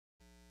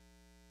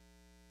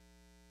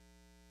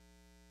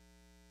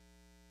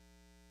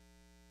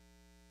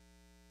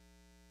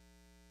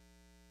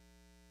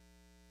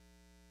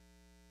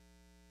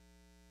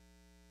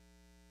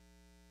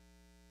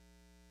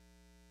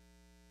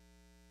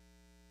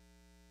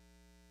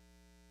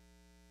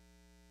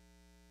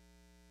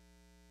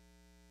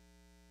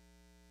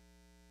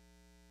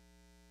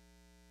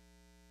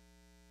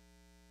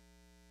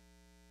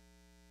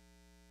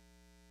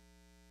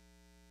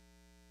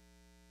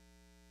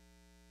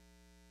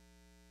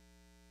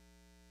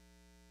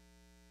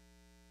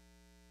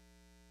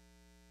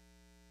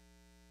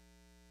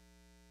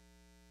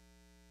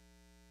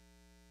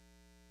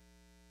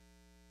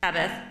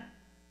Sabbath.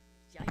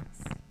 Yikes.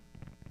 Ooh,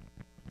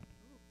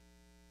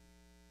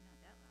 not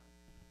that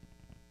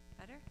loud.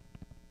 Better?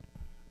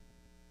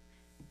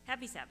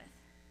 Happy Sabbath.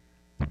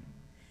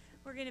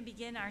 We're going to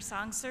begin our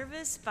song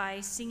service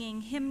by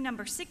singing hymn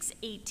number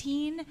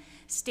 618,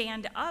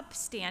 Stand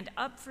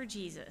Up for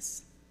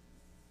Jesus.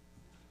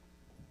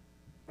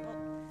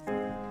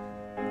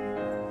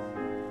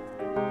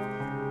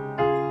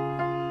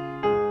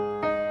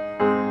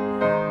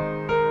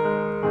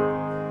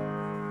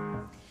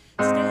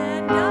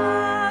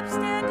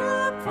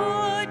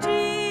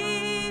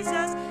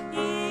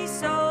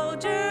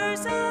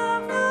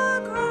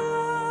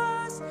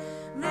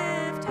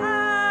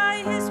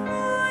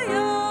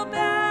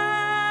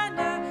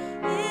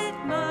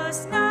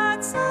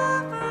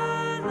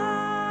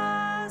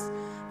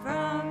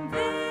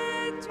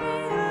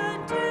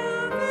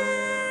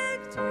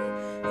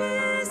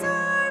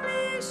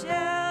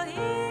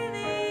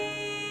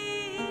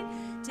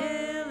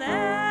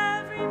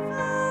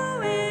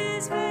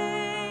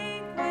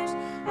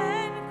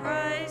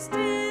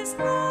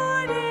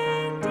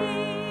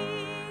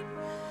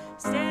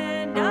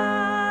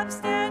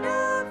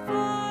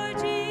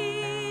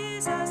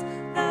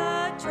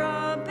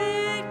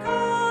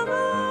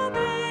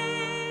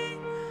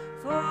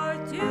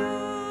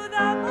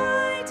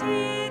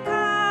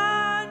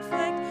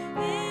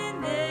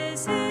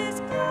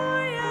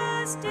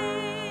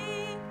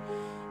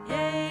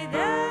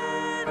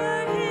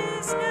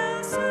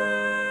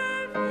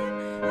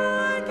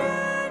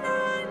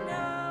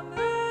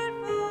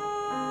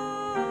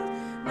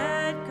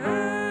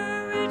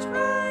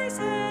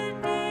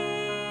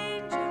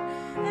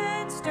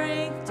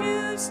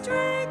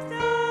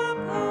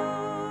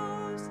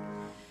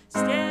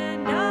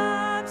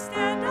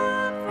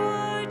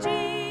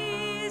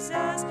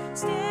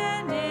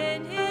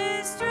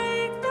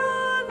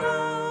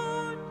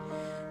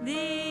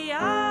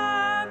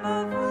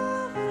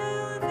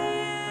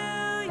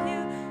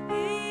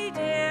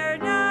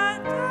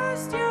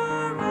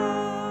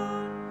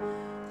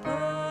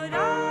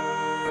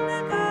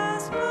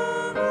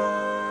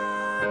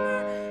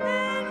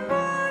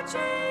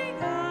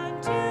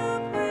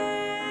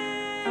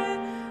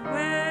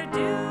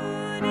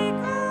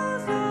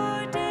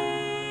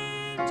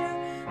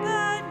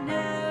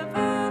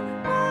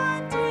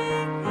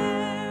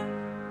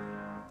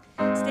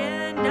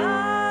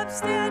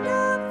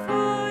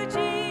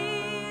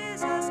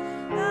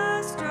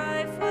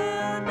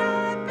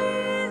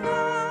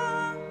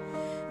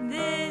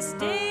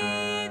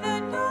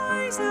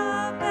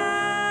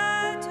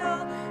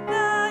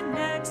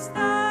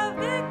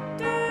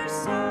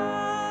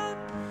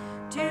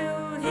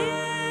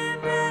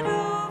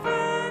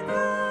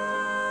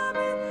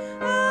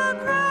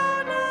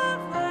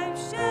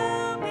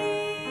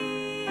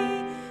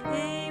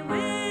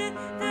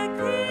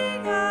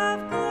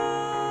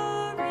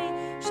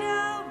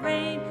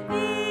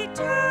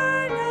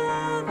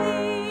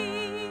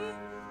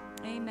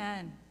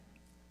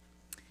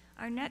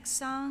 Next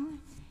song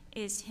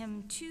is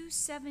hymn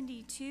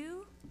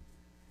 272.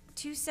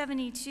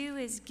 272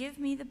 is Give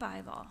Me the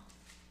Bible.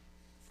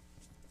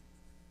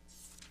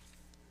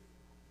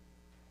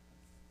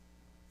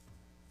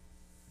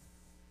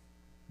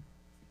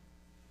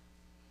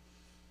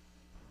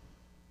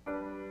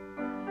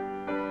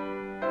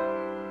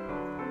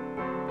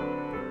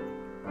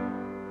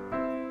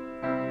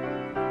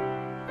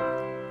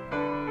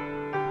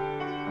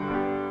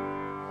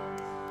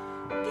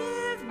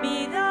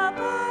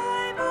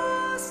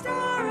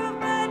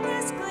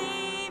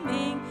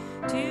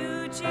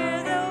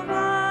 Cheer the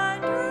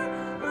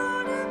wanderer,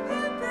 lone and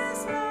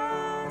purpose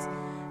lost.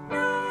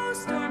 No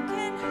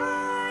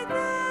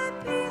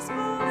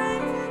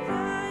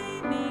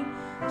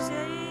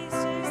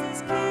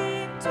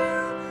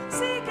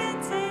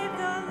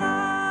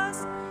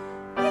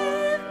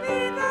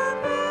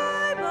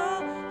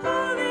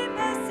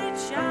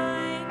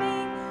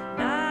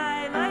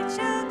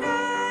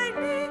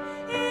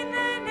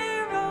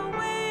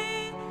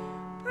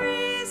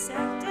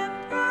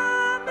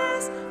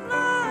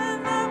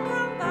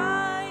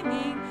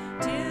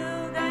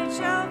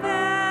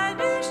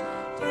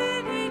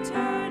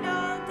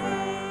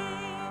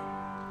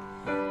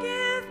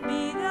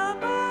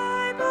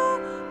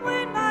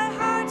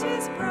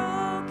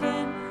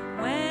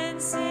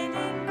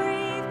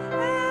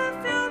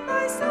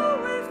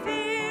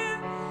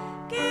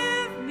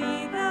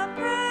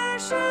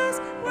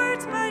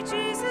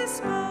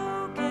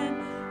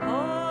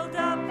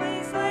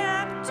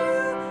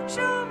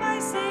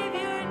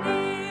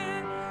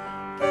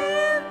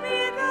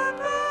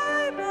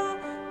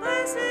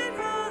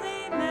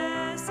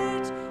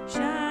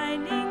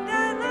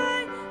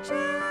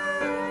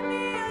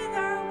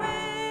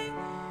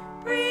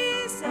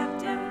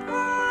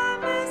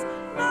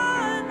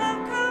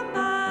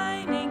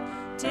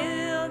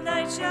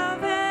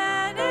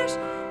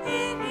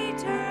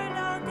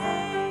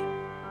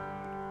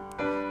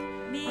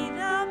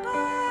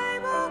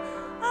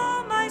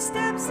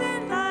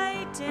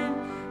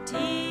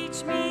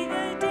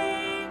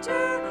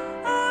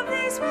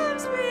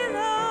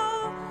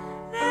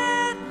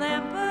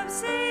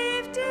Say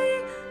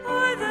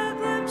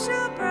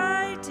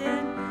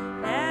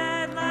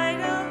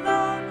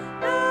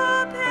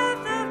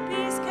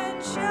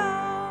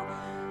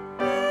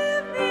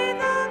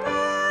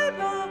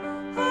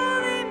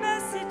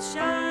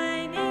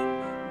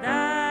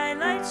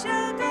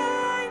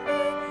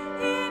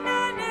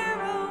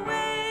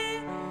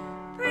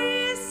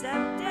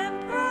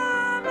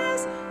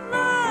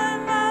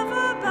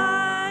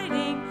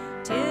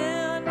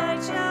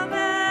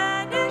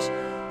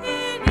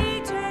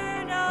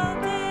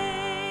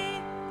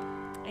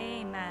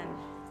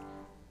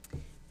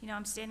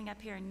I'm standing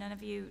up here and none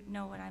of you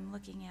know what I'm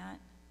looking at.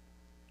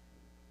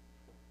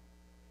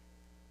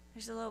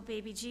 There's a little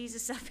baby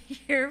Jesus up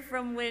here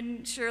from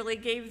when Shirley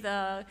gave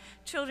the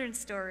children's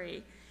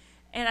story.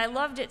 And I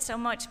loved it so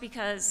much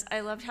because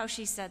I loved how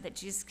she said that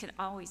Jesus can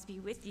always be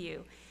with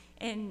you.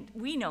 And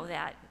we know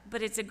that,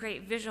 but it's a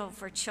great visual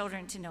for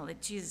children to know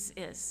that Jesus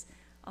is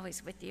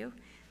always with you.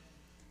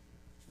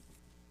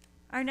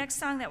 Our next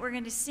song that we're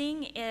going to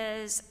sing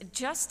is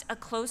Just a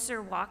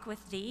Closer Walk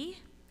with Thee.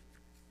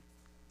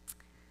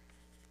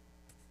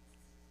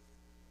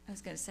 I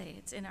was going to say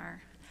it's in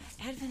our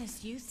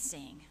Adventist youth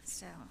sing,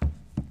 so.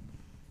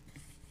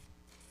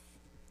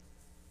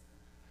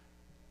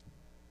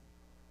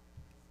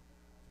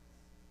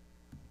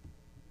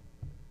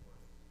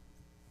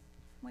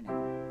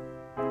 Whenever.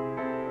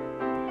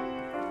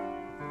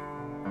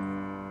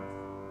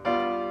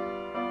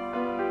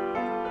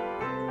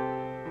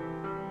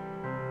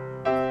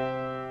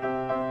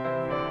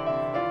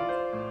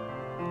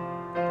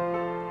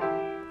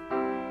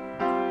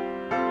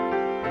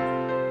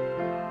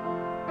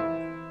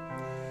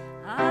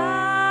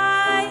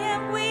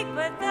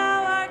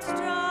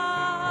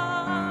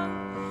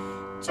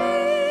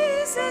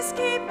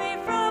 Keep me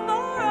from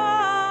all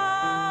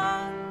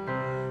wrong.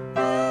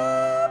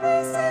 I'll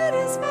be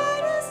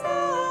satisfied as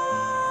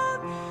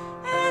long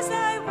as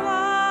I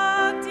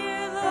walk,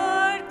 dear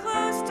Lord,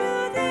 close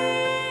to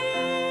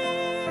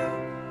Thee.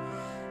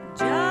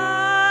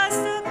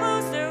 Just a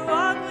closer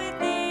walk with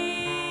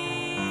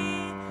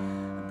Thee.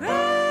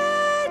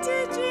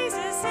 Granted,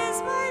 Jesus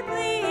is my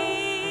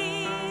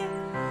plea.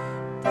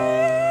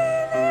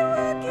 Daily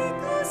walking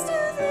close to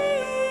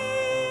Thee.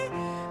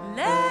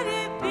 Let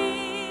it be.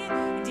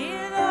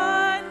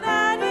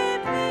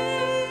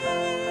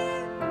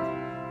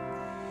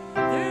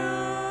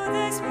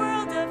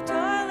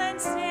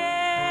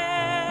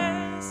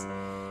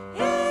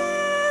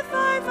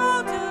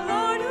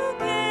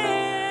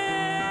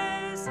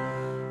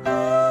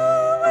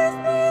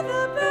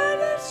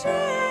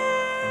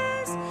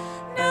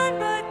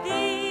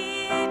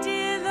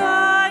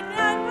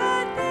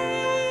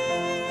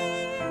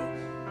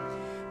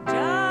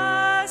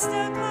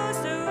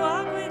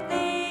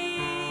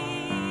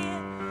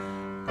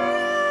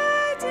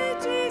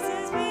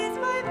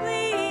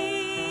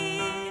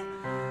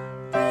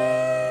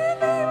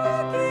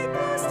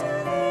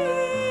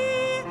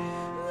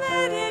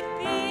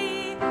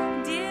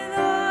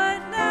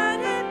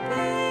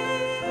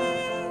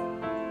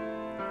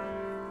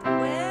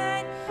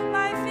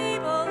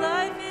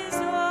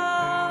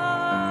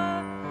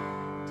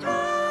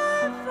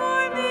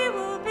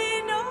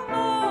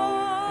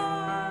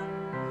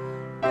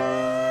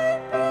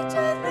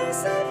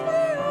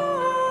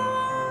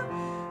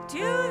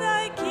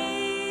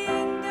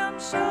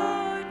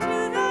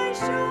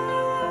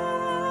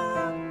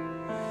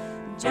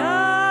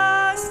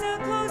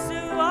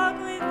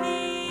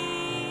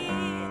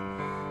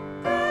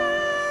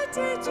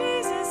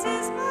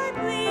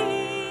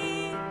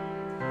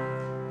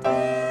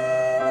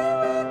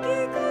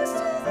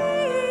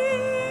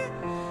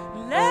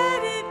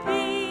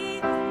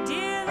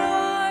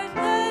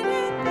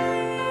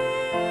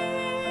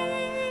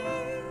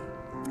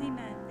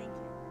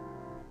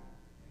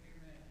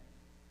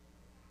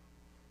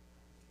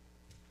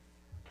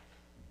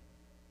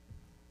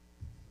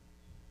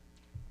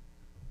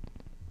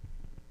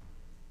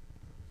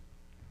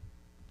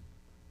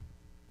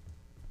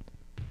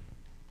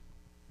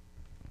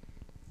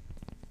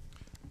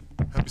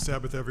 Happy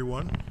Sabbath,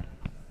 everyone.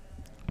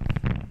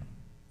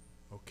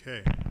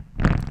 Okay.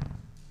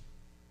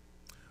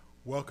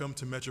 Welcome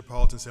to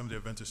Metropolitan Seventh-day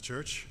Adventist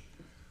Church.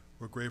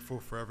 We're grateful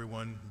for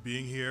everyone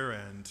being here,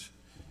 and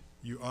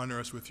you honor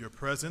us with your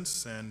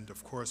presence, and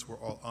of course, we're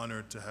all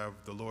honored to have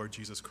the Lord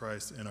Jesus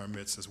Christ in our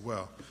midst as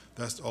well.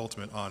 That's the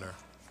ultimate honor.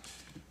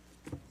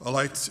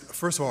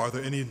 First of all, are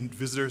there any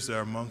visitors that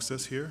are amongst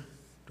us here?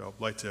 I'd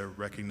like to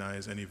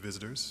recognize any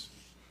visitors.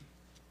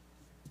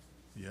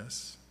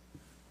 Yes?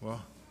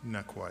 Well,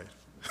 not quite.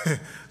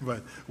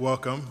 But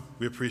welcome.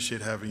 We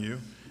appreciate having you,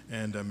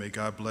 and may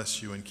God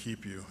bless you and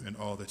keep you in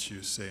all that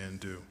you say and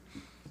do.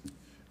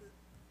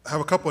 I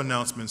have a couple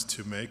announcements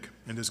to make,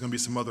 and there's going to be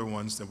some other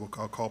ones that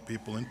I'll call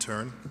people in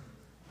turn.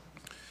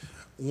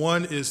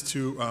 One is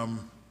to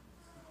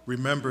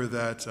remember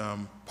that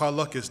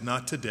potluck is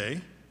not today,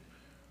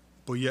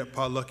 but yet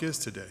potluck is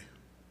today.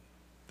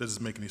 That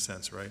doesn't make any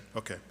sense, right?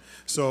 Okay.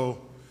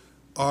 So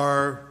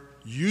our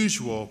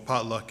usual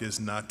potluck is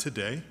not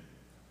today,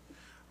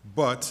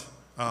 but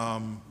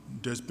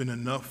there's been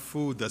enough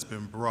food that's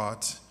been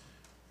brought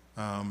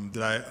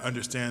that I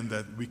understand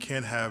that we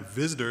can have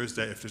visitors,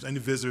 that if there's any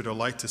visitor that would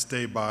like to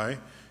stay by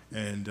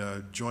and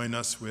join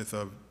us with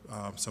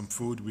some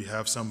food, we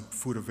have some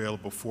food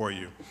available for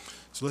you.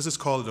 So let's just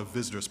call it a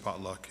visitor's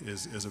potluck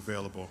is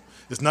available.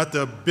 It's not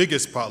the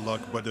biggest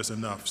potluck, but there's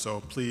enough,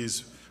 so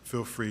please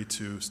feel free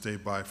to stay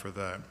by for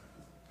that.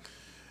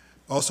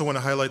 Also want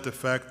to highlight the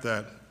fact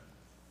that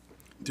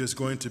there's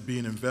going to be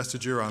an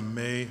investiture on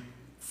May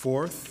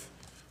 4th,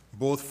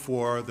 both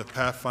for the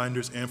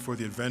Pathfinders and for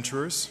the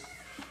Adventurers.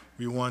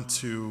 we want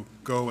to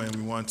go and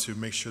we want to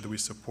make sure that we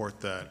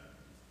support that.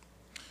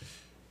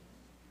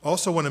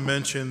 Also want to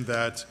mention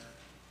that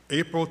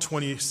April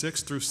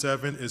 26th through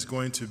 7 is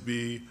going to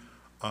be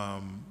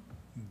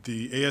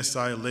the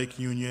ASI Lake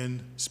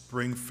Union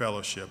Spring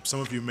Fellowship.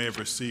 Some of you may have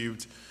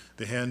received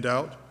the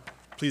handout.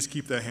 Please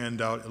keep that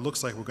handout. It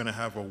looks like we're going to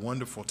have a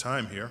wonderful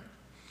time here.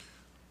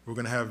 We're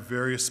going to have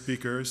various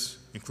speakers,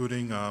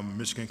 including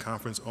Michigan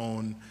Conference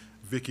own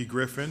Vicki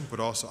Griffin, but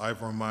also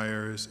Ivor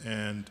Myers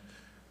and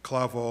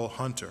Clavel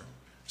Hunter.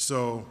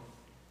 So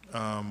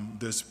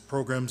there's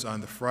programs on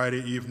the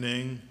Friday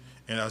evening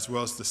and as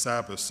well as the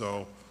Sabbath.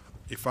 So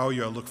if I were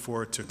you, I look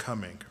forward to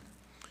coming.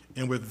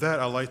 And with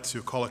that, I'd like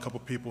to call a couple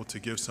people to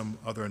give some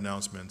other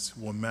announcements.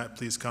 Will Matt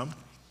please come?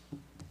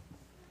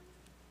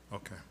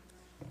 Okay.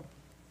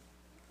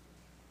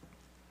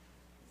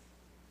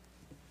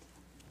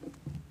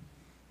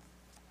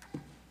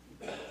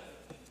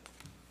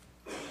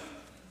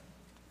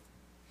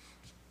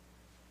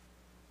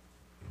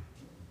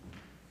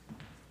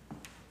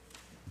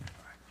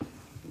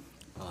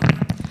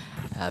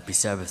 Happy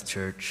Sabbath,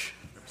 Church.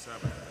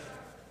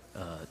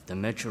 The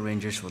Metro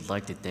Rangers would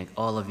like to thank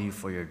all of you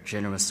for your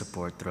generous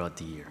support throughout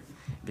the year.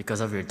 Because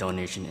of your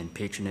donation and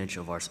patronage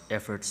of our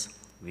efforts,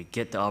 we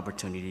get the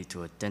opportunity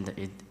to attend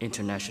the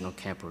International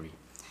Camporee.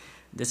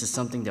 This is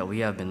something that we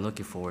have been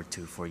looking forward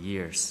to for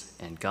years,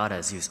 and God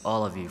has used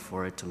all of you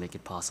for it to make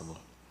it possible,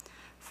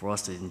 for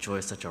us to enjoy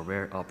such a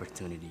rare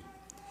opportunity.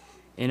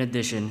 In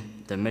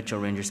addition, the Metro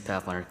Rangers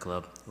Pathfinder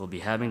Club will be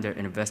having their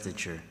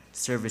investiture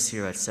service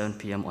here at 7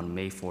 p.m. on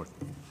May 4th.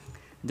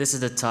 This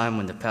is the time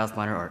when the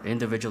Pathfinder are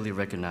individually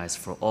recognized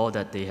for all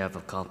that they have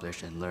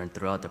accomplished and learned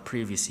throughout the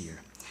previous year.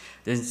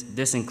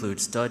 This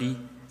includes study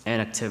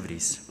and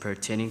activities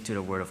pertaining to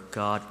the Word of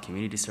God,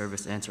 community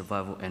service, and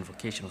survival and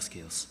vocational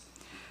skills.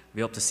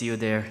 We hope to see you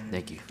there.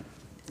 Thank you.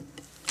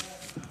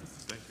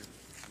 Thank you.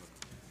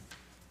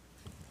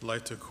 I'd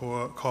like to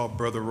call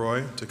Brother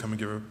Roy to come and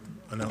give an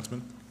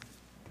announcement.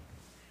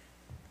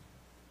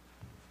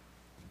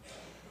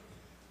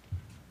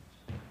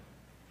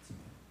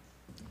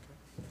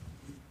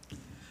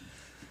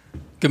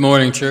 Good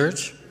morning,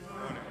 church.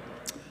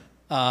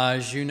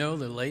 As you know,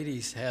 the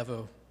ladies have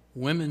a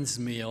women's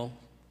meal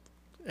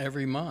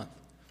every month,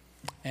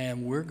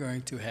 and we're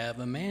going to have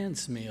a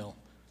man's meal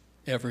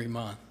every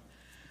month.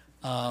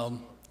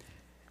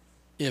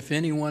 If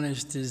anyone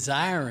is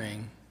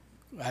desiring,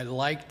 I'd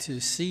like to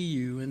see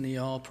you in the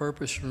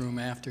all-purpose room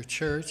after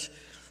church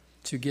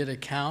to get a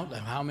count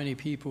of how many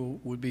people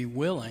would be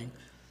willing,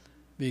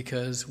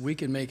 because we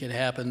can make it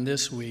happen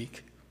this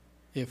week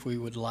if we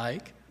would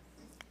like,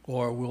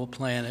 or we'll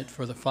plan it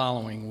for the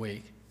following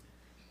week.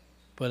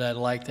 But I'd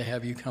like to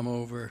have you come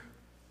over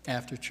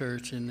after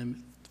church in the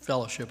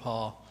fellowship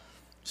hall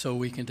so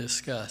we can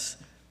discuss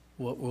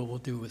what we'll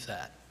do with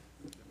that.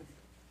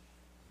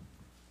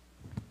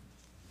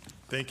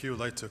 Thank you. I'd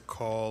like to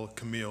call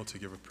Camille to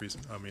give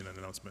an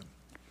announcement.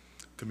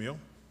 Camille?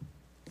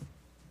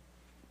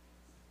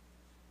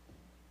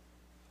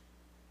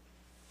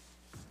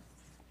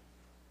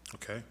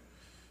 Okay.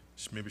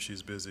 Maybe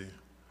she's busy.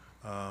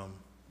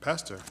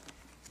 Pastor?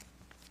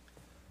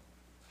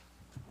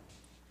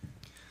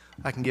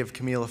 I can give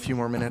Camille a few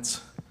more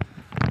minutes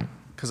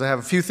because I have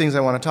a few things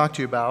I want to talk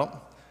to you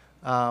about.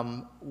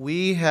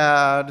 We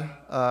had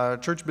a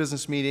church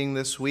business meeting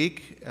this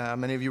week.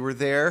 Many of you were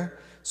there,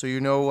 so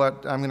you know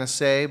what I'm going to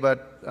say.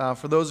 But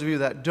for those of you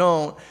that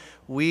don't,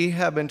 we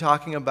have been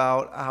talking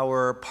about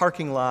our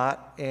parking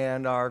lot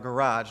and our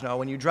garage. Now,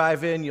 when you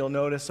drive in, you'll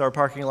notice our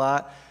parking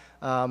lot.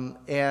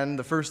 And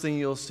the first thing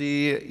you'll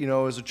see,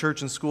 is a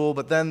church and school.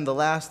 But then the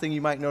last thing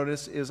you might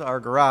notice is our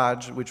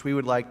garage, which we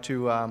would like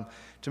to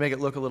make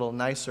it look a little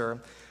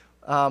nicer.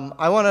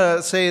 I want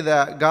to say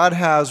that God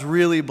has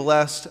really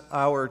blessed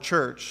our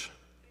church.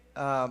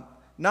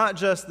 Not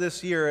just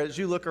this year. As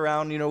you look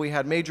around, we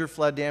had major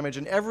flood damage,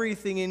 and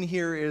everything in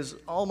here is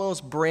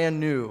almost brand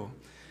new.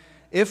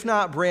 If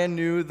not brand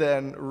new,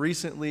 then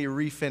recently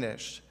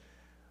refinished.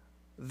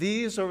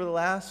 These, over the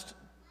last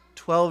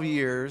 12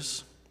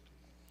 years,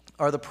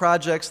 are the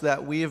projects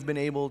that we have been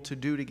able to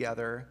do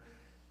together.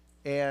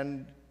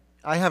 And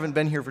I haven't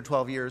been here for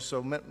 12 years,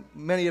 so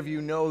many of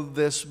you know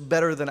this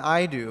better than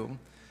I do.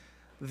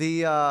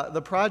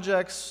 The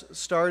projects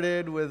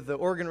started with the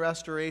organ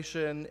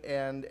restoration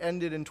and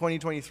ended in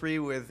 2023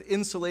 with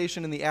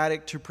insulation in the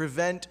attic to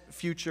prevent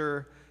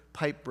future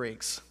pipe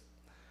breaks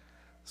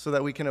so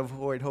that we can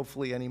avoid,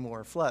 hopefully, any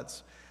more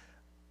floods.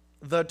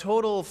 The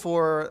total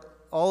for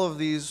all of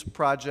these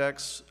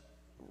projects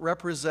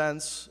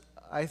represents,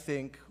 I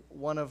think,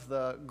 one of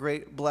the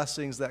great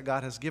blessings that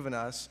God has given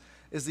us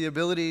is the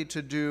ability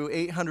to do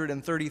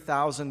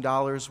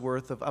 $830,000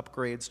 worth of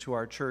upgrades to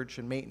our church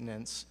and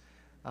maintenance.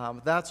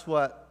 That's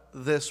what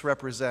this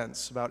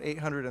represents, about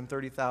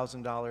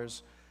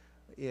 $830,000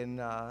 in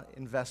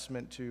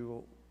investment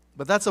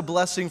but that's a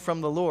blessing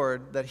from the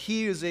Lord that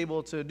He is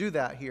able to do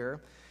that here.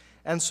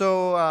 And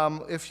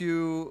so if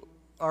you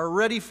are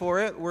ready for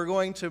it, we're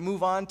going to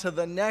move on to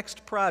the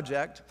next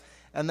project,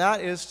 and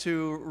that is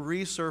to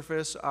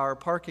resurface our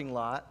parking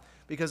lot.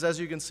 because as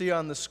you can see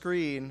on the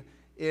screen,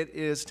 it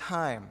is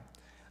time.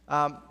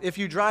 If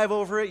you drive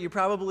over it, you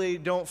probably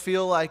don't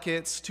feel like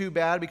it's too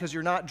bad because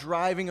you're not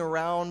driving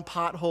around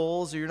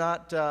potholes, you're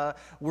not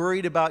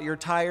worried about your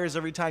tires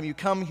every time you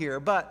come here.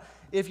 But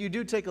if you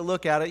do take a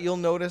look at it, you'll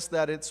notice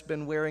that it's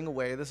been wearing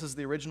away. This is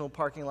the original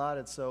parking lot.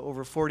 It's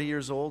over 40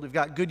 years old. We've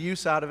got good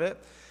use out of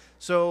it.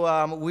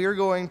 So we're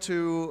going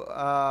to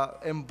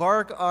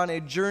embark on a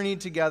journey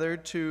together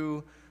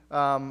to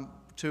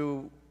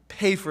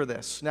pay for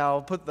this. Now,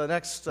 I'll put the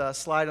next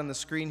slide on the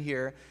screen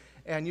here,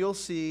 and you'll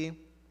see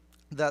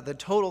that the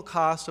total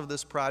cost of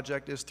this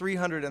project is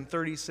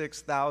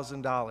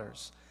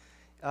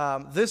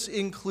 $336,000. This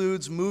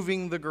includes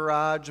moving the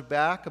garage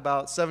back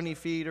about 70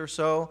 feet or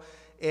so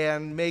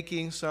and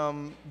making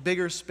some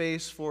bigger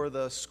space for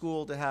the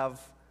school to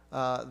have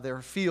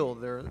their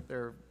field,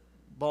 their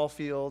ball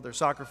field, their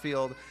soccer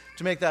field,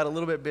 to make that a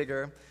little bit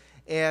bigger.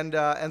 And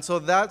so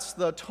that's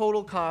the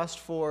total cost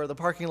for the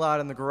parking lot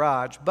and the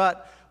garage.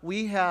 But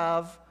we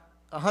have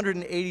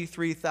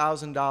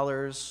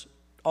 $183,000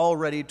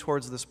 already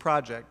towards this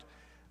project,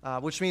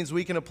 which means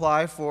we can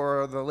apply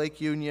for the Lake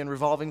Union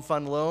revolving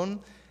fund loan,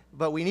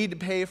 but we need to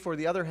pay for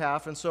the other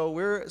half, and so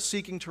we're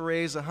seeking to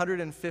raise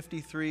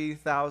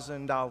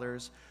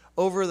 $153,000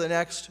 over the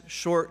next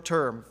short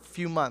term,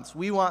 few months.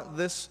 We want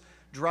this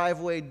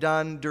driveway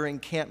done during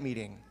camp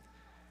meeting.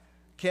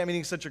 Camp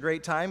meeting is such a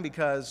great time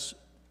because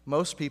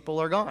most people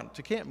are gone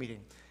to camp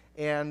meeting.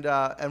 And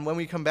when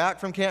we come back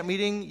from camp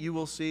meeting, you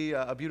will see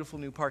a beautiful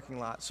new parking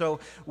lot. So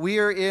we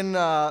are in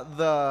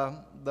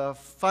the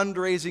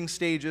fundraising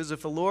stages.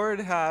 If the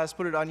Lord has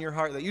put it on your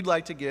heart that you'd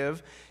like to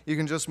give, you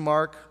can just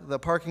mark the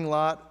parking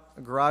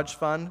lot garage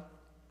fund.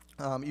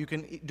 You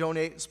can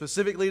donate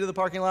specifically to the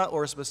parking lot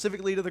or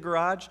specifically to the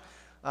garage.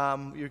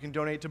 You can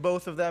donate to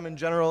both of them in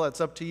general.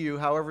 It's up to you,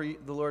 however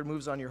the Lord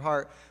moves on your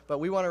heart. But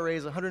we want to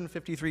raise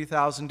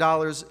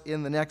 $153,000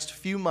 in the next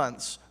few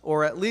months,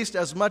 or at least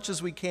as much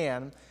as we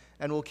can,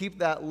 and we'll keep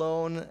that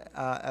loan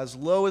as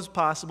low as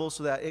possible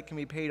so that it can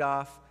be paid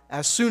off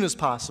as soon as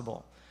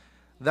possible.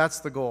 That's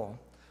the goal.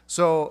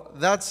 So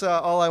that's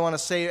all I want to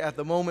say at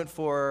the moment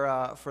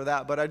for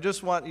that. But I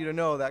just want you to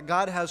know that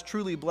God has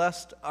truly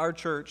blessed our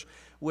church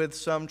with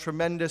some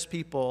tremendous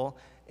people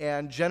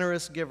and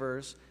generous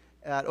givers.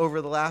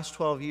 Over the last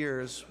 12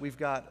 years, we've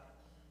got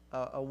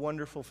a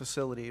wonderful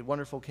facility, a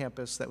wonderful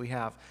campus that we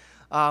have.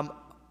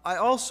 I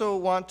also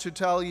want to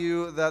tell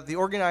you that the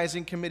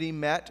organizing committee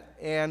met,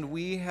 and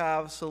we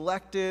have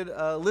selected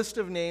a list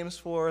of names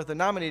for the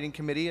nominating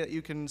committee that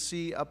you can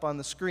see up on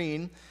the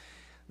screen.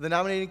 The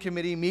nominating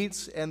committee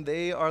meets, and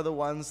they are the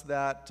ones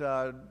that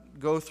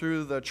go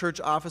through the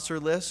church officer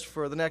list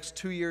for the next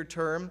 2-year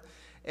term,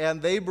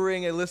 and they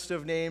bring a list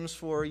of names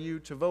for you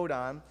to vote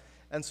on.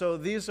 And so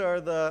these are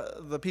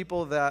the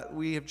people that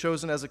we have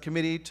chosen as a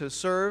committee to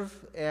serve,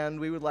 and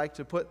we would like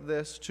to put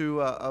this to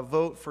a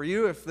vote for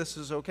you, if this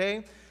is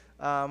okay.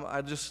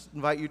 I just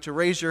invite you to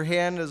raise your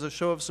hand as a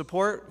show of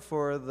support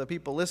for the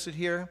people listed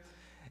here.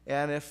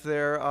 And if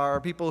there are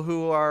people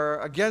who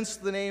are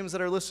against the names that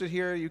are listed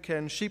here, you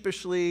can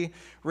sheepishly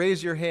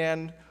raise your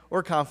hand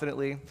or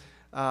confidently.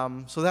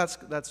 So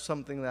that's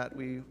something that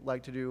we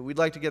like to do. We'd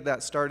like to get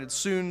that started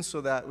soon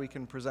so that we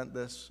can present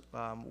this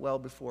well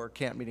before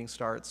camp meeting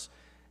starts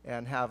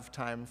and have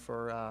time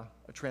for a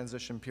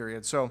transition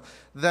period. So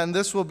then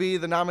this will be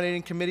the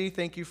nominating committee.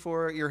 Thank you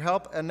for your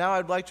help. And now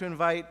I'd like to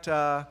invite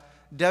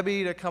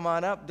Debbie to come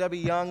on up. Debbie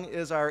Young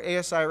is our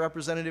ASI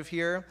representative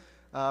here,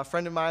 a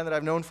friend of mine that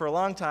I've known for a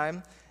long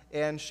time,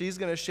 and she's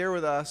going to share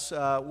with us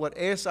what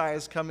ASI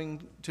is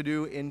coming to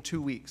do in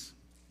 2 weeks.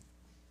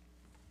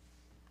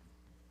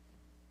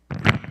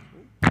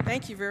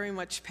 Thank you very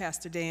much,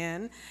 Pastor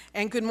Dan,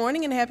 and good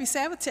morning and happy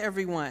Sabbath to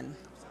everyone.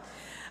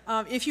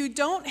 If you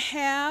don't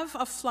have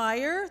a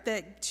flyer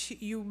that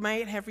you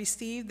might have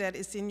received that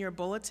is in your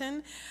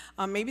bulletin,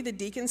 maybe the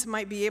deacons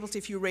might be able to,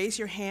 if you raise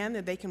your hand,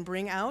 that they can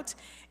bring out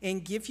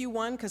and give you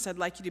one, because I'd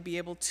like you to be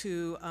able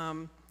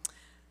to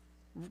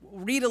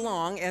read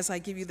along as I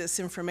give you this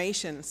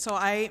information. So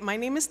my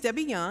name is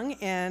Debbie Young,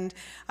 and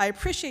I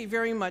appreciate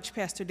very much,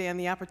 Pastor Dan,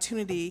 the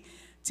opportunity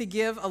to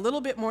give a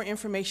little bit more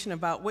information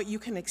about what you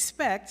can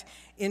expect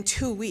in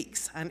 2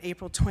 weeks on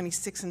April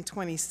 26 and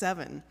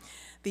 27.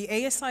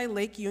 The ASI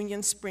Lake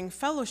Union Spring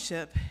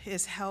Fellowship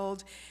is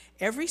held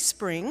every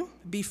spring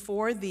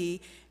before the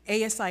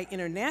ASI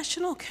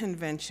International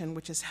Convention,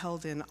 which is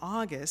held in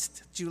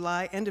August,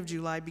 end of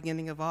July,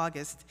 beginning of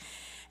August.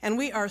 And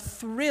we are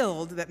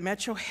thrilled that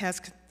Metro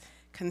has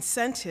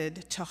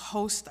consented to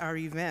host our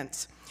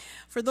event.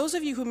 For those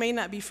of you who may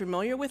not be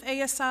familiar with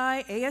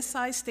ASI,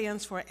 ASI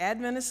stands for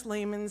Adventist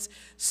Laymen's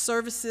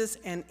Services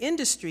and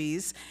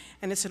Industries,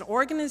 and it's an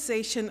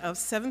organization of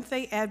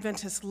Seventh-day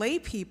Adventist lay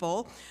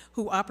people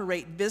who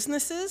operate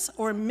businesses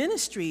or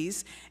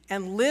ministries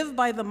and live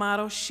by the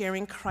motto,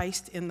 sharing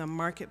Christ in the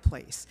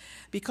marketplace.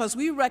 Because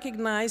we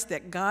recognize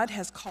that God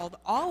has called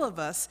all of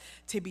us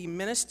to be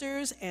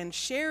ministers and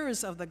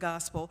sharers of the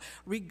gospel,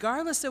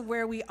 regardless of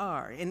where we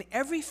are. In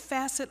every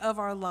facet of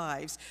our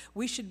lives,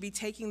 we should be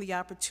taking the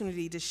opportunity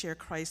opportunity to share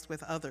Christ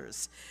with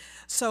others.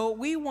 So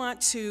we want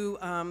to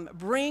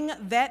bring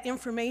that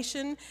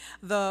information,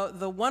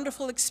 the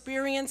wonderful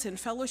experience and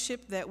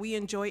fellowship that we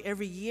enjoy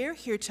every year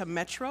here to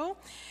Metro,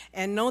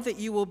 and know that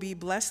you will be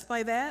blessed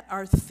by that.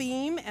 Our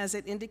theme, as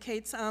it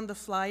indicates on the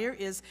flyer,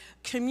 is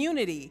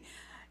community,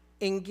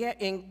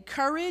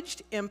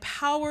 encouraged,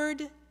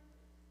 empowered,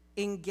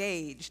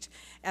 engaged.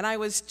 And I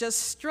was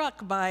just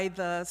struck by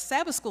the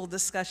Sabbath school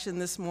discussion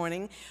this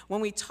morning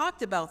when we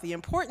talked about the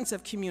importance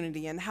of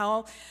community and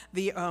how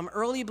the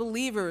early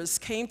believers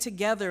came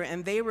together,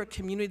 and they were a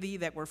community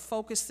that were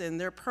focused, and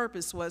their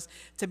purpose was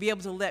to be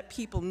able to let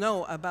people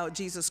know about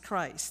Jesus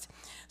Christ.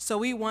 So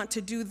we want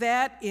to do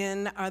that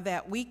in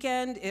that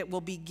weekend. It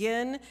will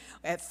begin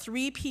at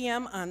 3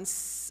 p.m.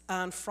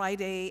 on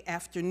Friday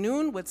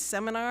afternoon with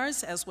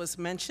seminars, as was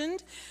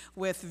mentioned,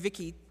 with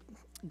Vicki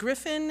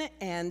Griffin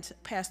and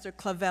Pastor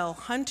Clavel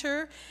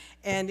Hunter,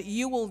 and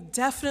you will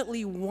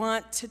definitely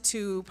want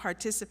to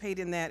participate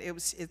in that.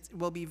 It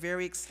will be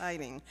very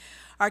exciting.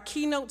 Our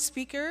keynote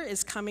speaker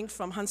is coming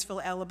from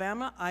Huntsville,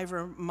 Alabama,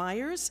 Ivor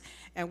Myers,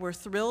 and we're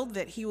thrilled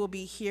that he will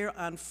be here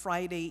on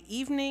Friday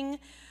evening.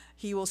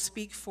 He will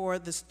speak for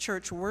the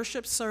church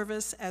worship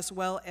service as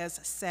well as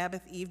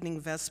Sabbath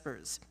evening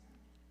vespers.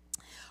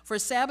 For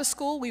Sabbath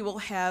School, we will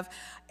have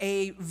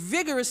a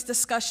vigorous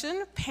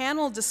discussion,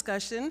 panel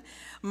discussion,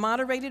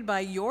 moderated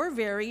by your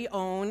very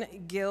own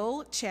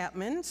Gil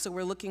Chapman, so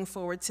we're looking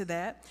forward to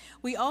that.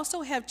 We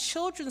also have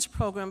children's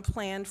program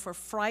planned for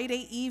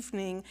Friday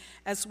evening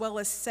as well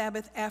as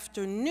Sabbath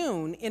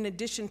afternoon, in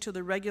addition to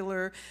the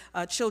regular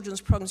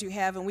children's programs you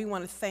have, and we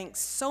want to thank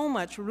so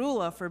much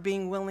Rula for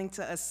being willing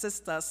to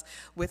assist us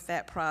with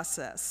that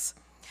process.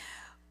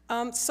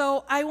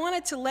 So I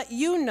wanted to let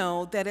you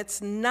know that it's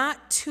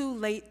not too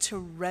late to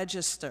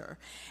register.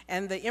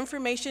 And the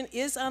information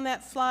is on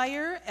that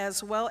flyer,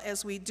 as well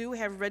as we do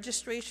have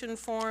registration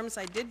forms.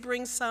 I did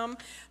bring some,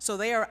 so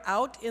they are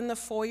out in the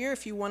foyer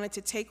if you wanted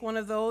to take one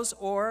of those,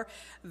 or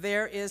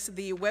there is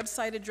the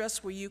website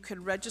address where you could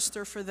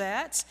register for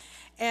that.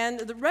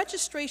 And the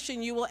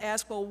registration, you will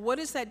ask, well, what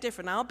is that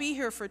different? I'll be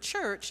here for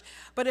church,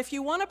 but if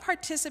you want to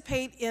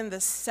participate in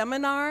the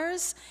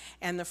seminars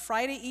and the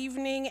Friday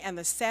evening and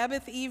the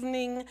Sabbath evening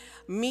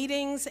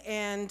meetings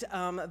and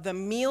the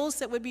meals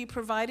that would be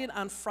provided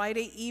on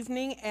Friday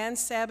evening and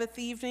Sabbath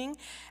evening,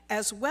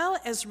 as well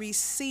as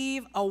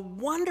receive a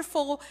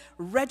wonderful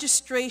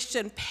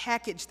registration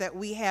package that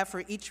we have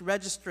for each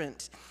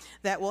registrant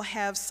that will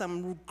have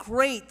some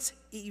great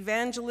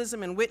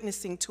evangelism and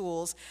witnessing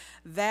tools,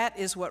 that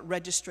is what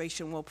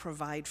registration will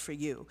provide for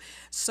you.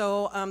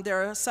 So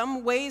there are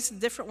some ways,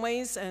 different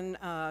ways and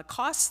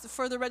costs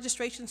for the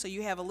registration, so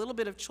you have a little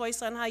bit of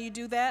choice on how you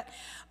do that,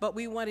 but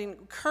we want to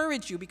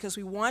encourage you because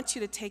we want you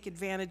to take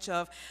advantage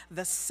of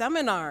the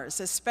seminars,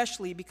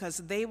 especially because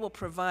they will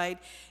provide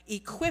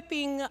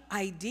equipping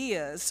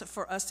ideas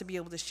for us to be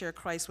able to share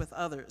Christ with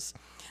others.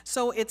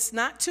 So it's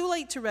not too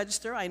late to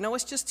register. I know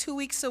it's just 2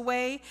 weeks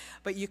away,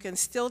 but you can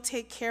still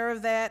take care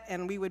of that,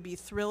 and we would be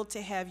thrilled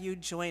to have you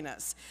join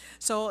us.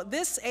 So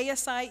this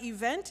ASI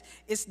event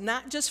is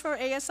not just for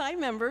ASI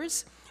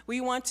members. We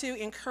want to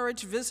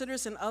encourage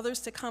visitors and others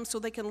to come so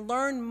they can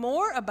learn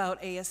more about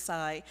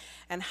ASI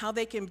and how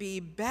they can be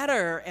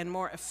better and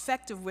more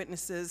effective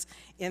witnesses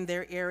in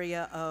their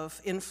area of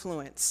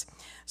influence.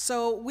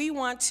 So we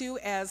want to,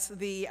 as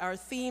our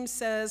theme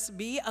says,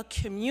 be a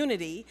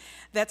community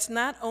that's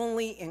not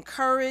only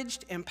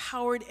encouraged,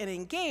 empowered, and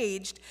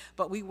engaged,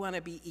 but we want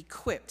to be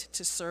equipped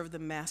to serve the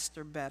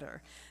Master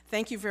better.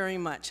 Thank you very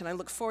much, and I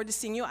look forward to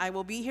seeing you. I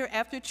will be here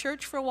after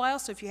church for a while,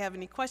 so if you have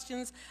any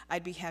questions,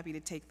 I'd be happy to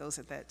take those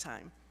at that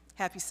time.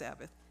 Happy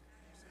Sabbath.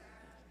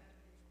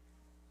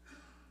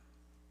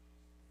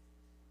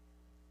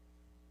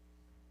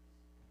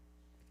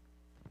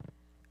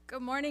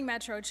 Good morning,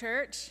 Metro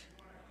Church.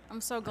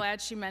 I'm so glad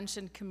she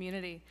mentioned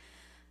community.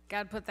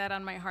 God put that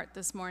on my heart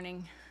this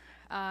morning.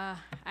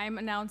 I'm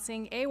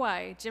announcing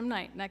AY, Gym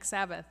Night, next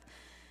Sabbath.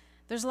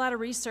 There's a lot of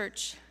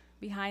research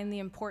behind the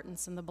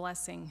importance and the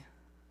blessing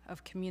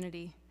of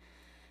community.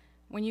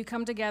 When you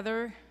come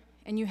together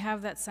and you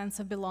have that sense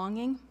of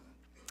belonging,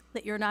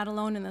 that you're not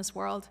alone in this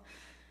world,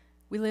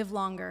 we live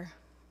longer.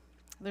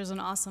 There's an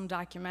awesome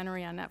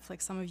documentary on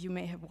Netflix. Some of you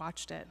may have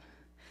watched it,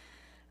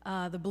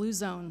 The Blue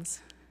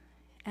Zones.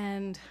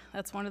 And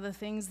that's one of the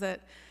things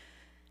that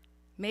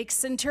makes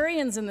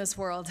centurions in this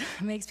world,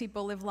 makes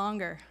people live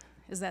longer,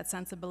 is that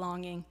sense of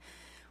belonging.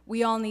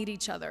 We all need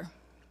each other.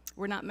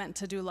 We're not meant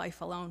to do life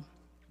alone.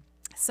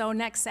 So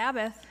next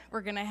Sabbath,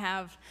 we're going to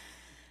have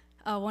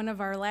one of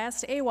our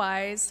last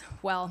AYs,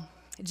 well,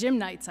 gym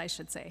nights, I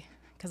should say,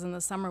 because in the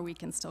summer we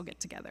can still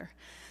get together.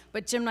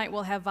 But gym night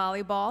will have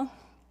volleyball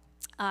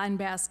and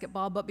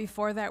basketball, but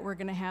before that we're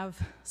going to have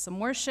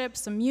some worship,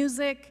 some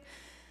music,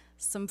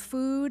 some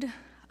food,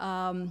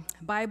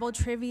 Bible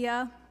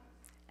trivia,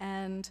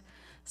 and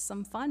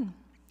some fun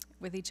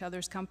with each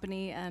other's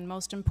company, and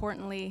most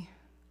importantly,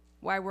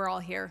 why we're all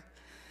here,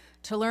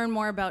 to learn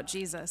more about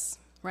Jesus,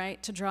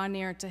 right? To draw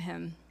near to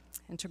him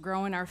and to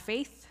grow in our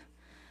faith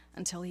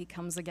until he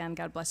comes again.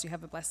 God bless you.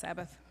 Have a blessed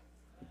Sabbath.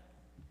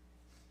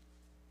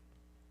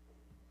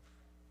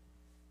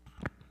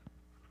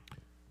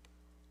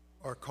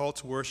 Our call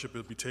to worship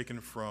will be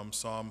taken from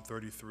Psalm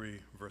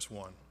 33, verse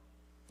 1.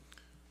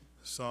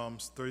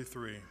 Psalms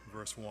 33,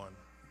 verse 1.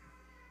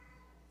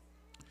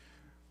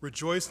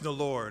 Rejoice in the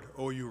Lord,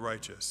 O you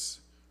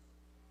righteous,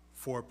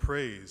 for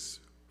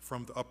praise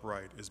from the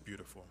upright is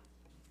beautiful.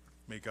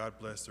 May God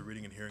bless the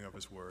reading and hearing of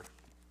his word.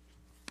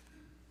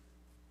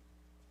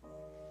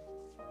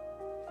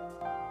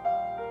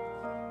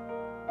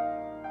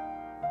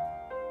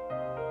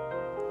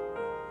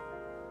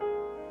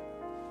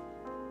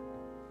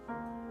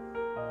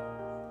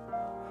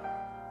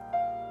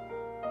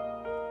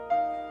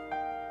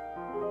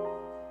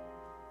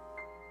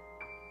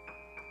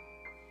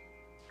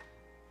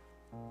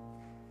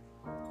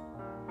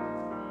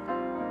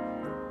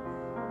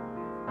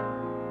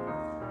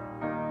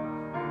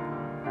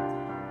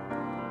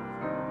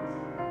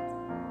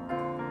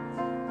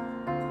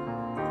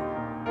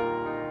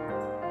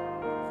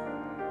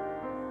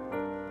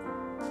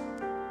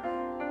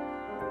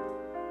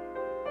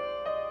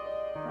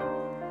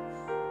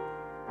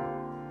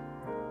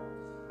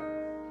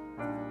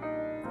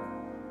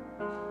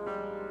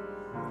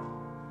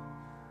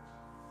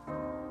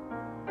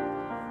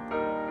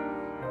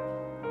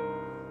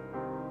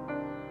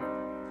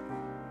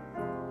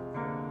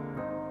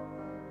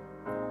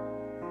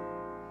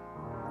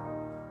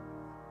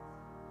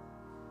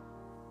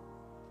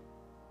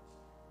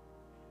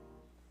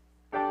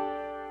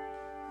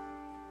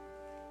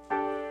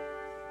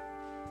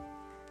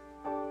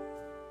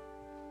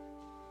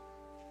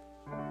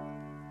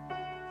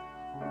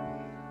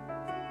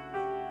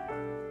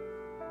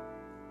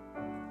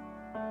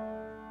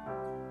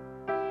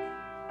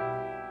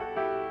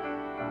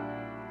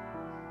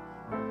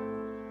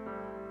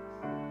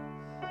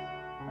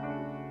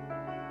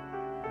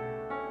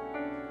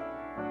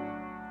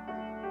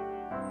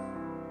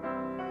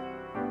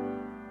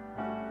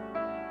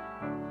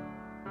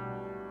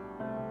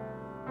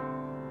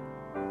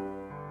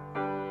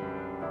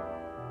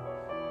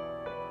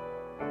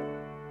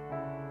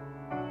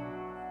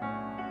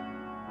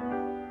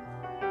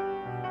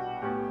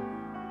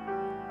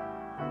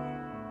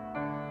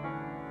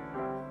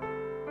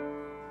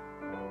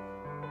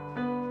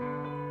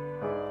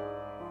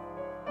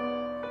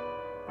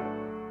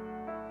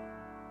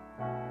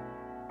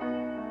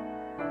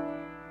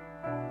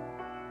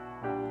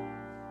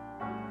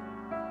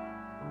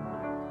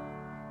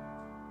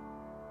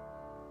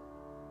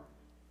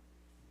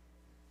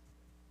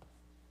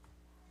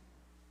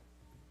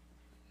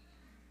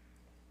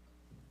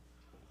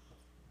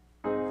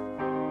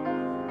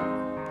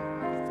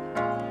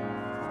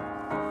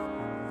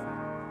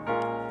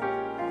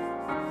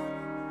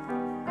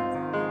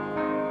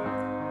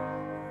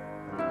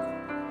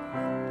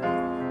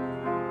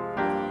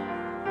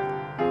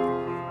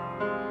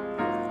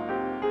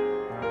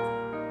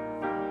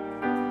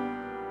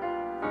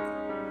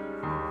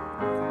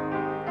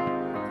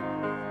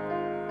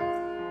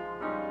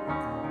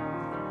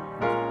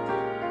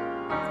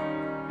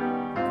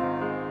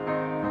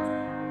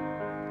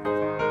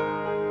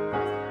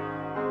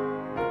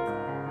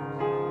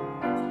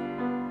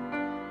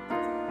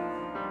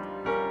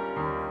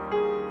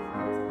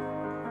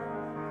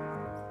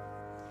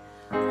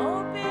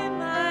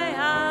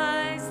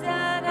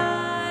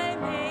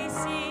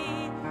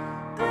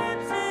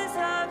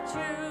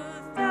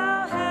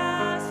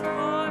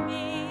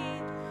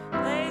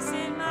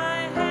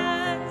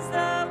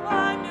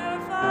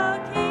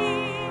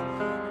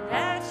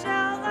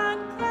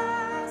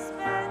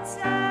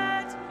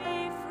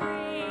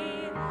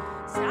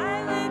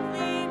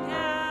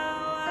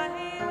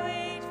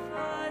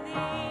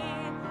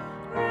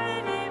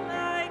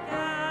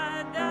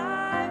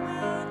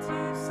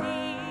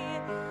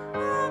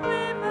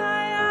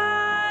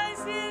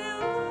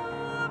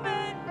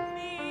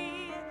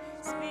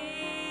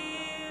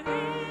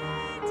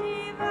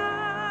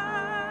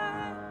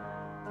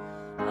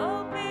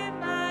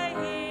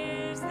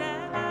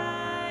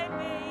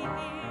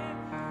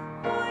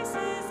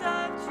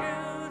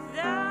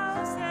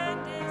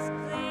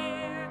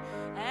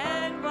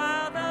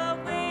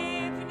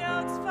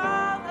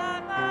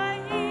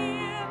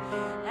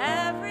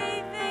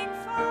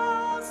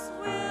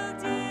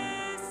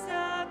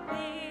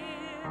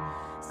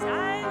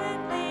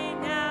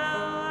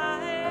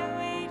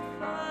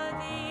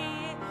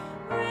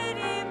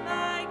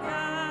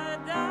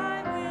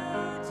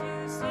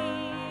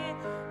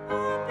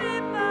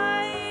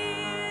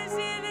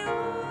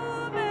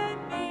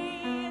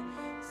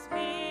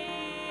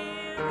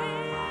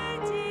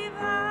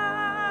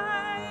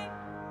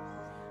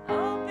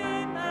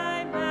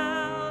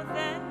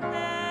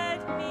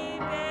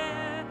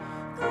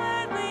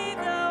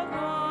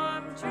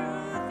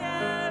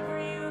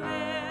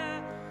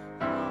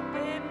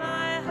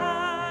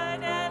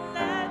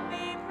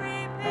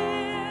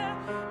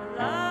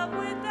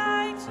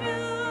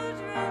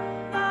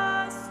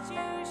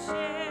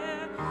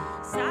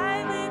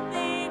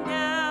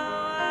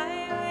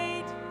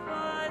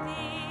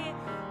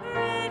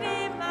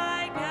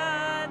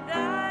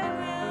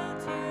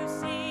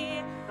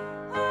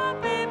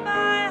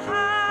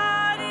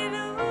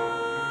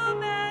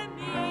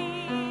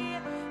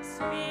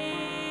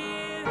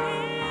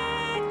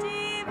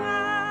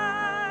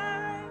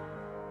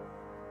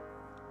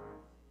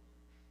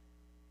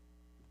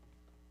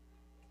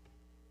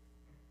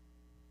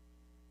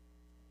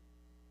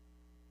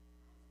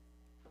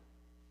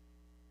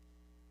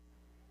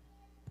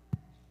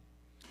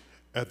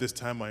 At this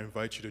time, I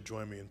invite you to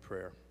join me in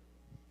prayer.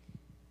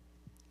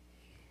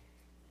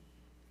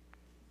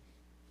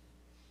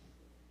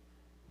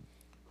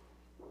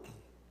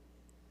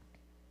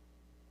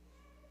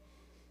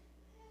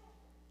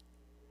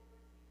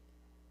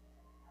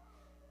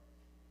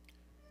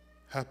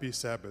 Happy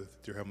Sabbath,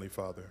 dear Heavenly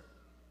Father.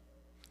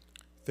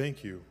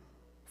 Thank you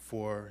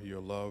for your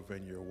love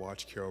and your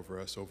watch care over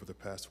us over the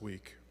past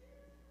week.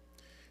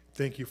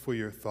 Thank you for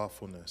your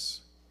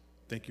thoughtfulness.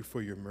 Thank you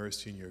for your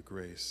mercy and your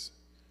grace.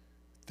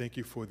 Thank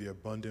you for the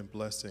abundant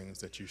blessings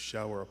that you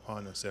shower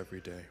upon us every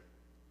day.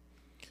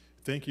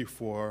 Thank you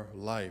for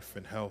life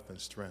and health and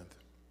strength.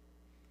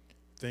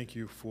 Thank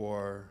you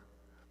for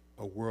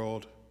a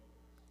world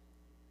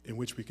in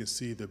which we can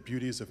see the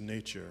beauties of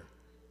nature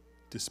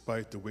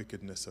despite the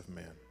wickedness of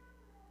man.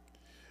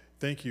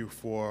 Thank you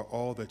for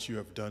all that you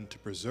have done to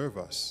preserve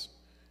us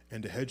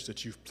and the hedge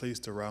that you've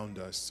placed around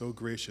us so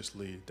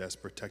graciously that's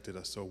protected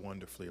us so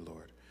wonderfully,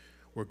 Lord.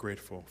 We're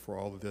grateful for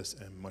all of this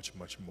and much,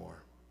 much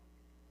more.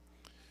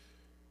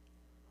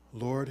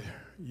 Lord,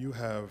 you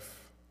have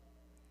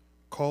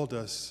called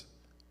us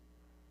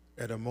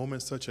at a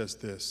moment such as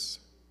this,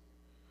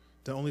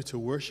 not only to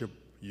worship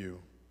you,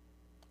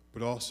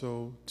 but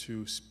also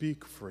to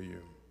speak for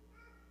you.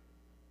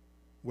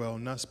 Well,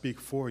 not speak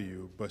for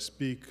you, but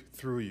speak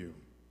through you.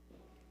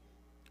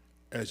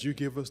 As you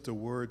give us the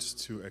words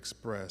to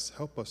express,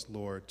 help us,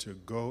 Lord, to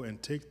go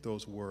and take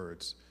those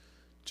words,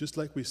 just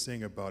like we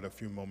sang about a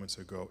few moments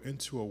ago,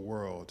 into a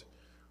world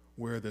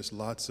where there's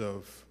lots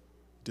of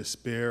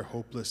despair,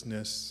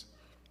 hopelessness,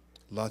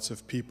 lots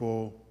of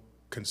people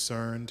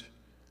concerned,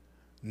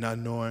 not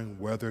knowing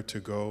whether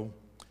to go,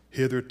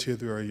 hither,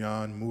 thither, or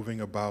yon,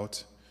 moving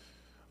about.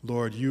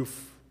 Lord,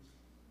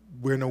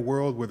 we're in a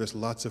world where there's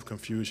lots of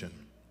confusion.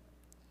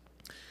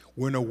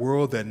 We're in a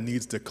world that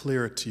needs the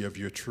clarity of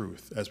your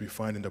truth, as we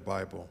find in the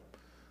Bible.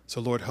 So,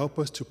 Lord, help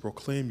us to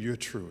proclaim your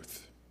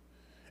truth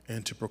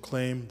and to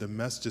proclaim the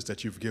messages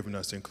that you've given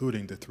us,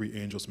 including the three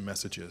angels'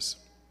 messages.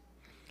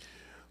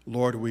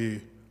 Lord,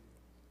 we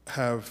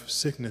have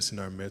sickness in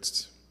our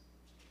midst.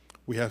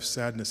 We have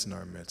sadness in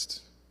our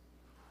midst.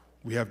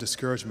 We have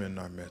discouragement in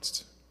our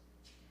midst.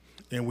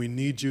 And we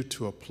need you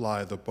to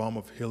apply the balm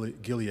of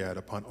Gilead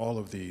upon all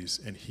of these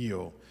and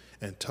heal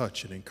and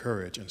touch and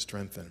encourage and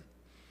strengthen.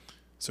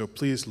 So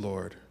please,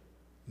 Lord,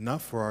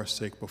 not for our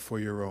sake, but for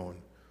your own,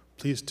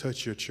 please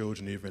touch your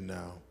children even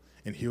now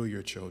and heal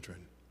your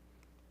children.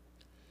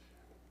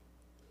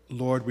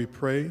 Lord, we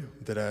pray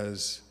that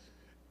as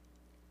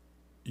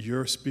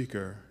your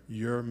speaker,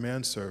 your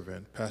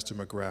manservant, Pastor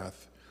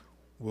McGrath,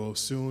 will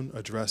soon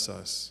address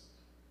us,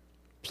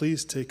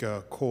 please take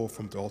a coal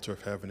from the altar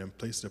of heaven and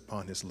place it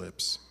upon his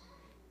lips,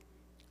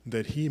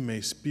 that he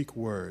may speak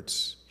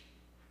words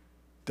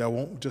that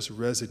won't just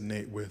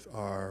resonate with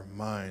our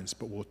minds,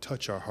 but will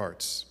touch our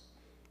hearts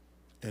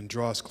and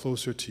draw us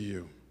closer to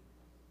you.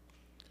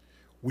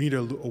 We need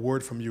a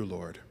word from you,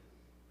 Lord,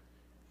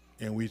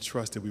 and we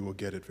trust that we will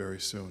get it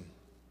very soon.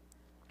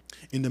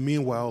 In the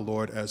meanwhile,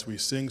 Lord, as we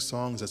sing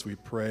songs, as we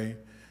pray,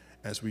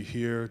 as we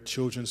hear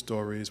children's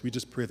stories, we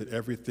just pray that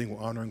everything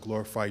will honor and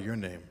glorify your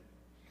name.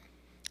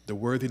 The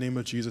worthy name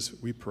of Jesus,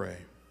 we pray.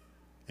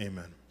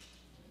 Amen.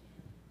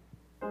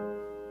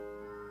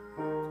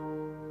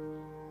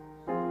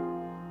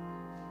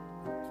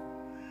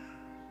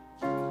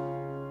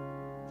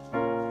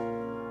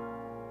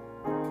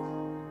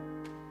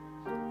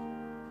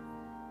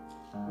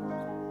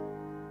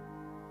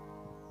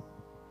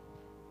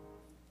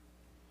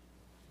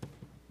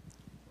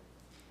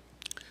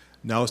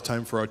 Now it's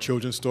time for our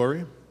children's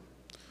story.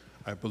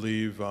 I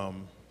believe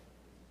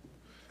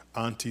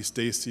Auntie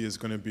Stacy is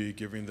going to be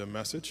giving the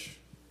message.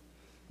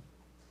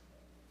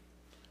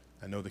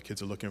 I know the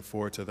kids are looking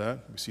forward to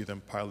that. We see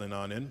them piling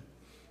on in.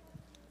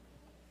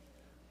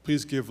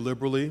 Please give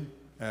liberally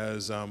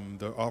as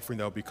the offering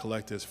that will be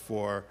collected is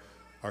for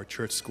our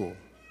church school.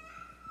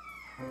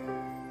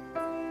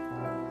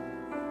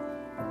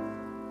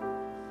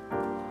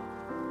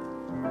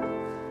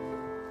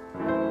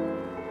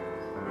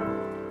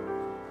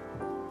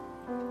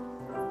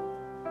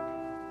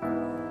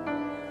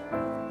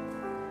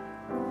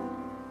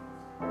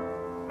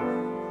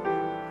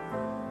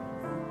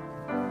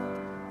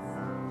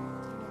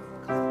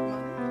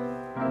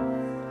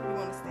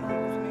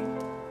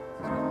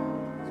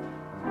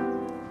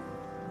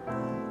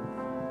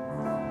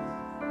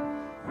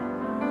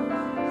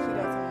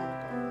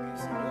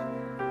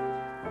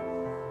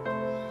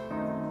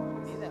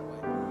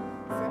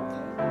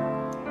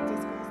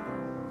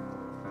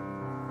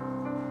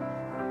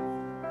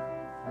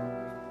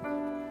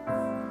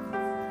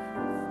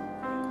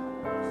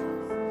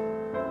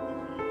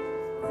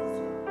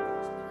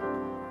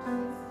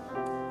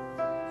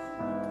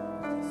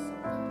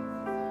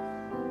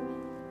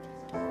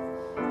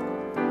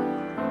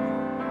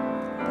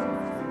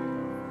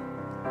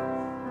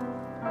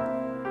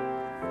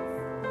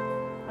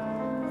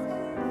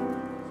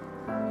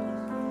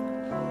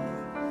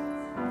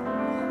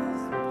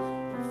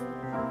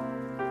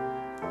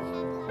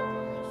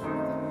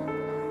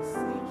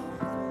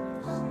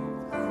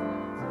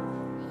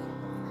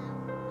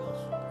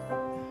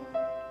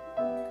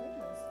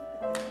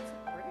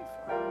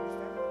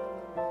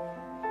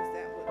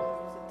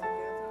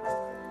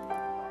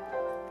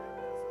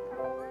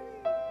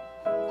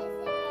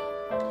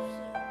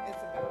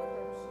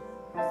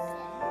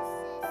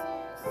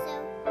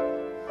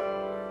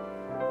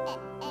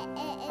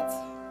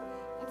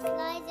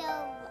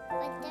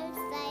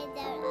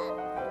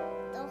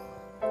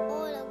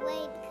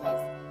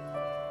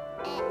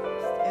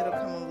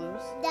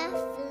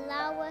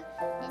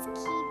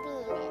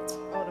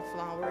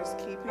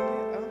 keeping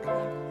it?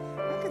 Okay.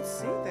 I can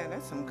see that.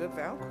 That's some good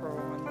Velcro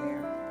on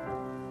there.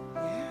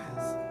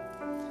 Yes.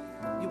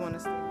 You want to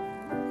stay?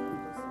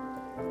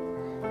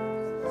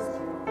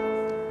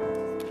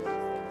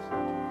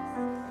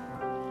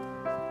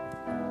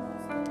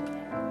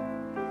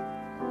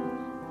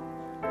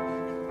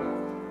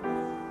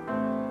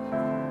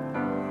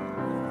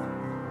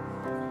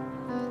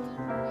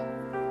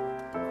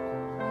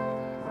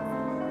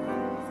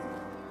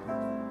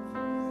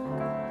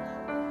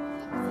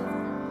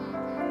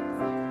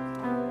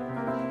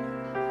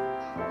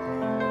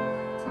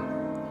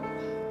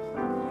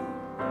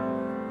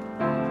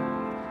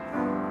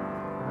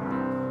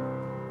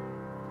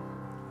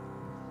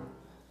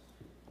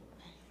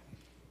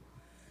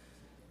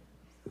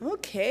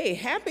 Okay,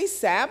 happy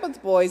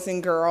Sabbath, boys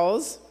and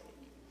girls.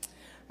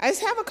 I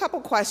just have a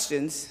couple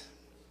questions.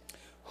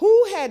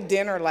 Who had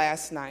dinner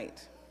last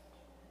night?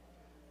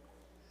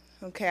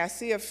 Okay, I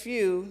see a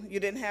few. You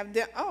didn't have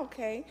dinner? Oh,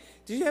 okay.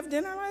 Did you have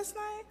dinner last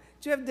night?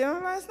 Did you have dinner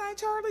last night,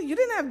 Charlie? You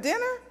didn't have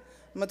dinner?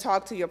 I'm going to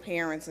talk to your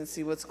parents and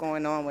see what's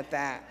going on with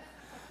that.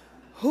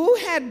 Who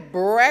had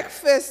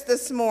breakfast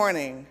this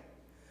morning?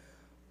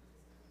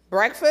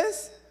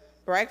 Breakfast?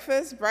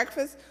 Breakfast?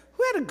 Breakfast?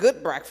 Who had a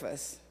good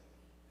breakfast?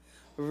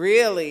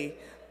 Really?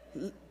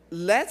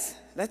 Let's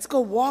go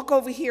walk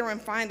over here and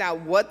find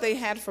out what they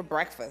had for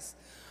breakfast.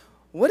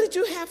 What did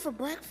you have for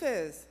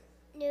breakfast?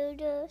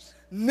 Noodles.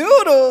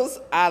 Noodles?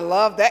 I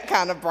love that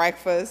kind of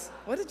breakfast.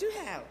 What did you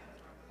have?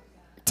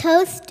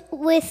 Toast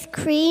with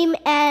cream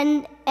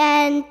and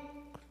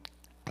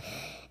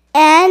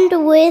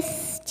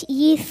with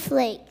yeast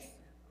flakes.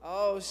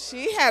 Oh,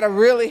 she had a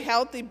really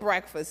healthy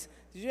breakfast.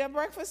 Did you have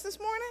breakfast this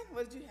morning?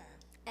 What did you have?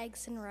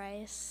 Eggs and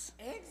rice.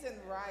 Eggs and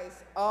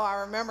rice. Oh,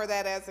 I remember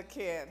that as a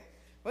kid.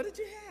 What did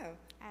you have?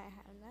 I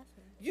have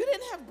nothing. You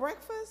didn't have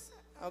breakfast?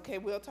 Okay,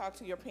 we'll talk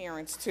to your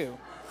parents too.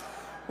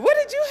 What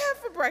did you have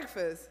for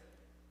breakfast?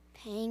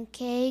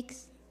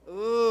 Pancakes.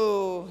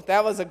 Ooh,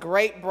 that was a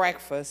great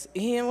breakfast.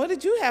 Ian, what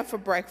did you have for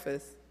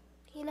breakfast?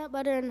 Peanut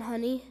butter and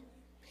honey.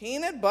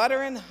 Peanut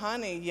butter and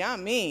honey.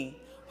 Yummy.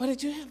 What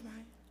did you have,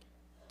 Mike?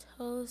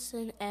 Toast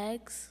and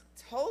eggs.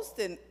 Toast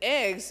and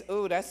eggs.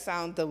 Ooh, that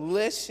sounds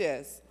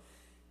delicious.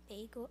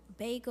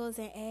 Bagels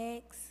and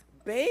eggs.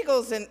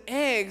 Bagels and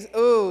eggs.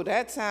 Ooh,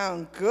 that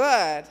sounds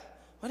good.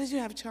 What did you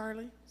have,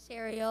 Charlie?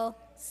 Cereal.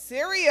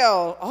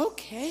 Cereal.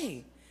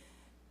 Okay.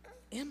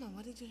 Emma,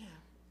 what did you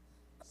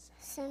have?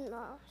 Cinnamon.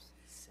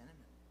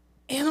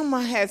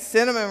 Emma had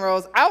cinnamon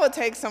rolls. I would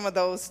take some of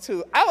those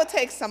too. I would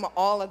take some of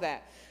all of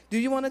that. Do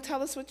you want to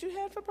tell us what you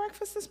had for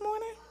breakfast this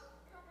morning?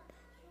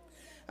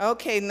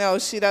 Okay, no,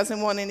 she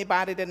doesn't want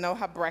anybody to know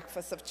her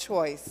breakfast of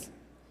choice.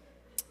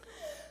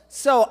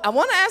 So I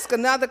want to ask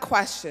another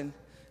question.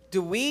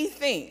 Do we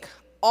think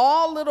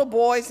all little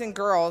boys and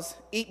girls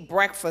eat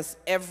breakfast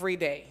every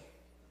day?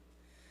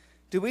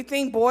 Do we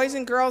think boys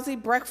and girls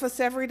eat breakfast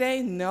every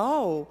day?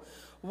 No.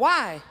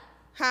 Why?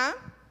 Huh?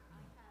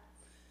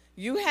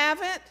 You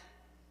haven't?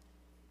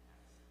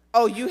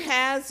 Oh, you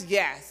has?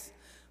 Yes.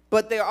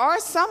 But there are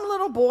some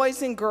little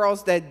boys and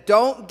girls that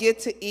don't get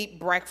to eat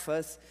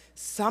breakfast.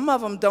 Some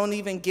of them don't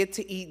even get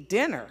to eat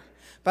dinner.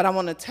 But I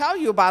want to tell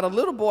you about a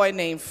little boy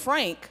named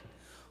Frank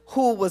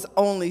who was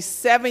only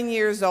 7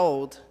 years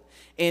old.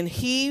 And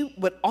he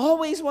would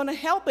always want to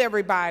help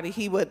everybody.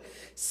 He would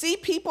see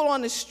people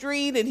on the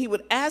street and he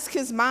would ask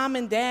his mom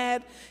and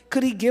dad,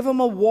 could he give them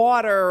a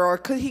water or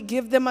could he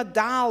give them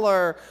 $1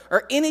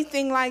 or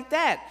anything like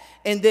that.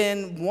 And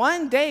then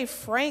one day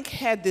Frank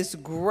had this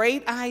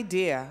great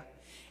idea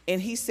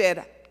and he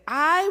said,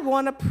 I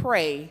want to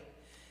pray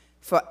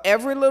for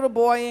every little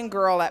boy and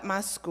girl at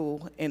my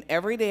school, and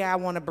every day I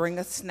want to bring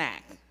a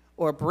snack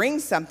or bring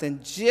something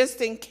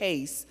just in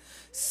case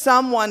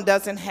someone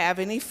doesn't have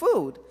any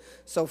food.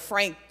 So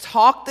Frank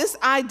talked this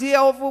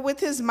idea over with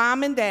his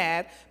mom and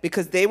dad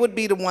because they would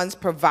be the ones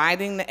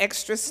providing the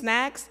extra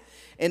snacks.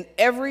 And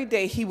every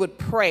day he would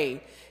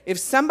pray. If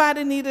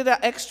somebody needed an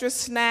extra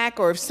snack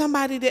or if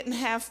somebody didn't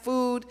have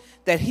food,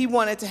 that he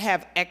wanted to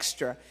have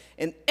extra.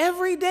 And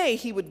every day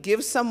he would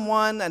give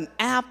someone an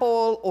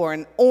apple or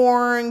an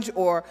orange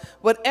or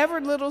whatever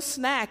little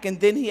snack.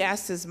 And then he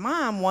asked his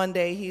mom one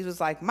day, he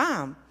was like,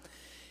 Mom,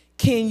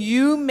 can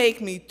you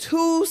make me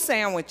 2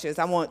 sandwiches?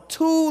 I want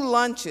 2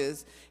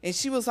 lunches. And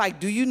she was like,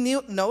 do you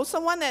know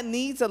someone that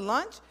needs a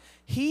lunch?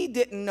 He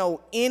didn't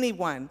know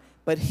anyone,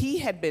 but he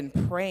had been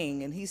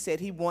praying, and he said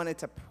he wanted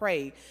to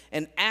pray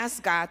and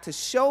ask God to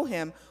show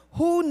him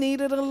who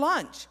needed a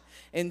lunch.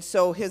 And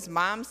so his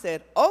mom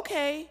said,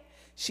 okay.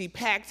 She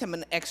packed him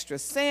an extra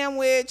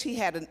sandwich. He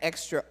had an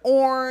extra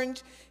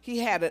orange. He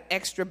had an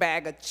extra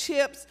bag of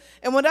chips.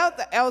 And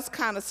whatever else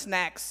kind of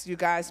snacks you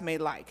guys may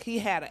like, he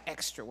had an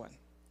extra one.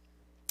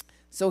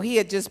 So he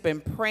had just been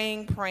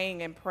praying,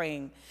 praying, and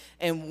praying.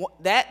 And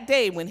that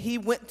day when he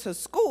went to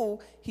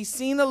school, he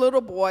seen a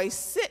little boy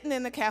sitting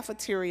in the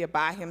cafeteria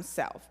by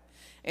himself.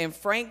 And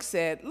Frank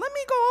said, let me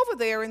go over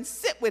there and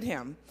sit with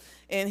him.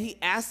 And he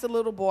asked the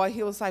little boy,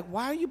 he was like,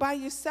 why are you by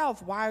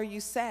yourself? Why are you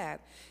sad?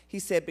 He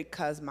said,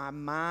 because my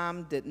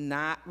mom did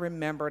not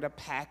remember to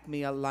pack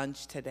me a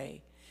lunch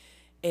today.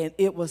 And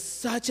it was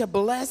such a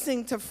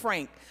blessing to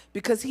Frank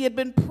because he had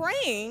been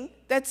praying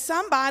that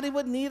somebody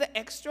would need an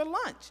extra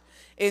lunch.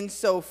 And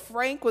so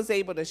Frank was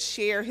able to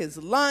share his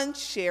lunch,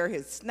 share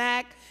his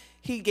snack.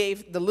 He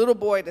gave the little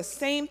boy the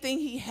same thing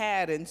he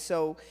had. And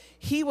so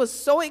he was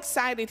so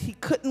excited he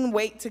couldn't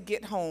wait to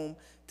get home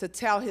to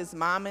tell his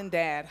mom and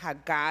dad how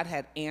God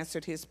had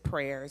answered his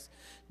prayers.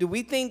 Do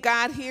we think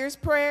God hears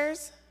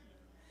prayers?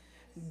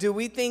 Do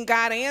we think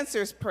God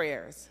answers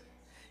prayers?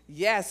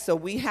 Yes, so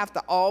we have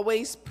to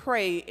always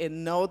pray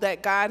and know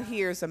that God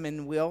hears them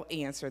and will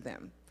answer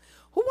them.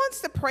 Who wants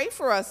to pray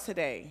for us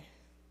today?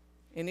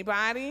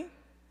 Anybody?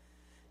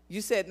 You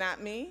said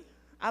not me?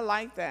 I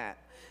like that.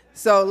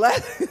 So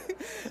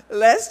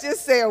let's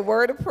just say a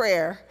word of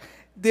prayer.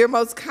 Dear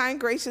most kind,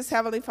 gracious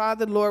Heavenly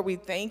Father, Lord, we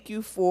thank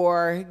you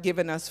for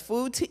giving us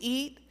food to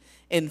eat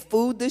and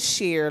food to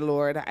share,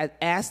 Lord. I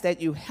ask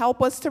that you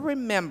help us to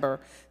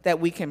remember that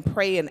we can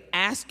pray and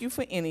ask you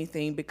for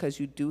anything because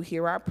you do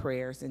hear our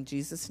prayers. In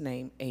Jesus'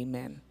 name,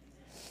 amen.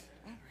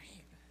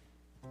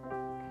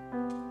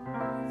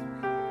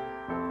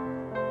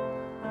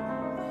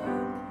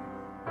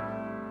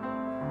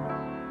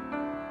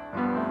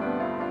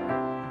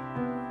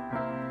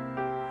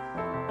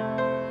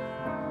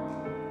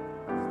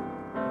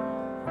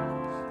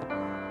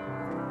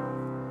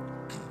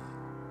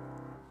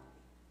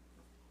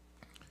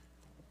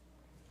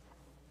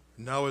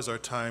 Now is our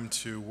time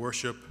to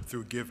worship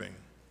through giving.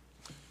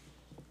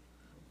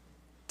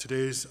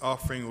 Today's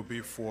offering will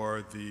be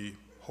for the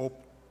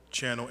Hope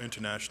Channel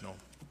International.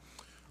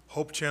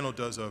 Hope Channel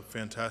does a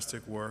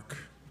fantastic work.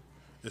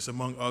 It's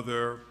among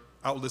other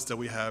outlets that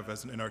we have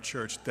in our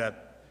church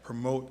that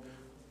promote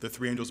the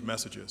Three Angels'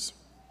 messages,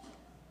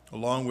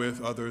 along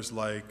with others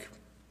like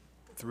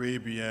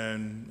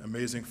 3ABN,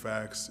 Amazing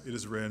Facts, It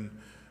Is Written.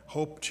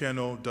 Hope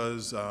Channel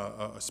does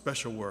a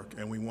special work,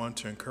 and we want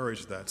to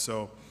encourage that.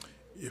 So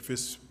if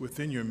it's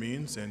within your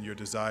means and your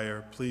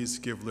desire, please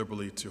give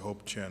liberally to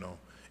Hope Channel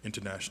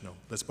International.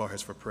 Let's bow our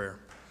heads for prayer.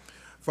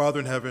 Father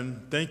in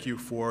heaven, thank you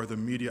for the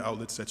media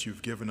outlets that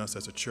you've given us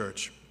as a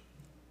church.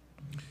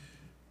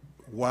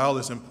 While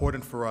it's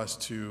important for us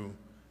to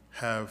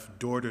have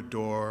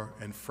door-to-door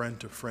and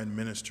friend-to-friend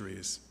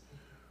ministries,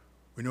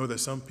 we know that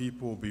some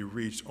people will be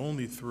reached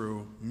only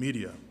through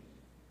media.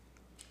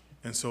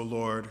 And so,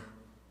 Lord,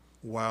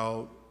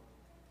 while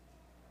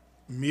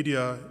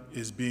media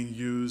is being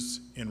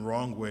used in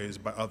wrong ways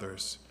by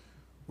others,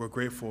 we're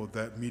grateful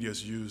that media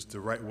is used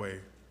the right way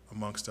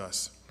amongst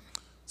us.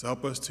 So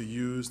help us to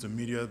use the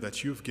media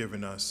that you've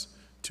given us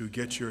to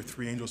get your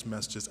Three Angels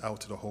messages out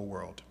to the whole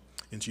world.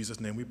 In Jesus'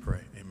 name we pray,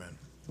 amen.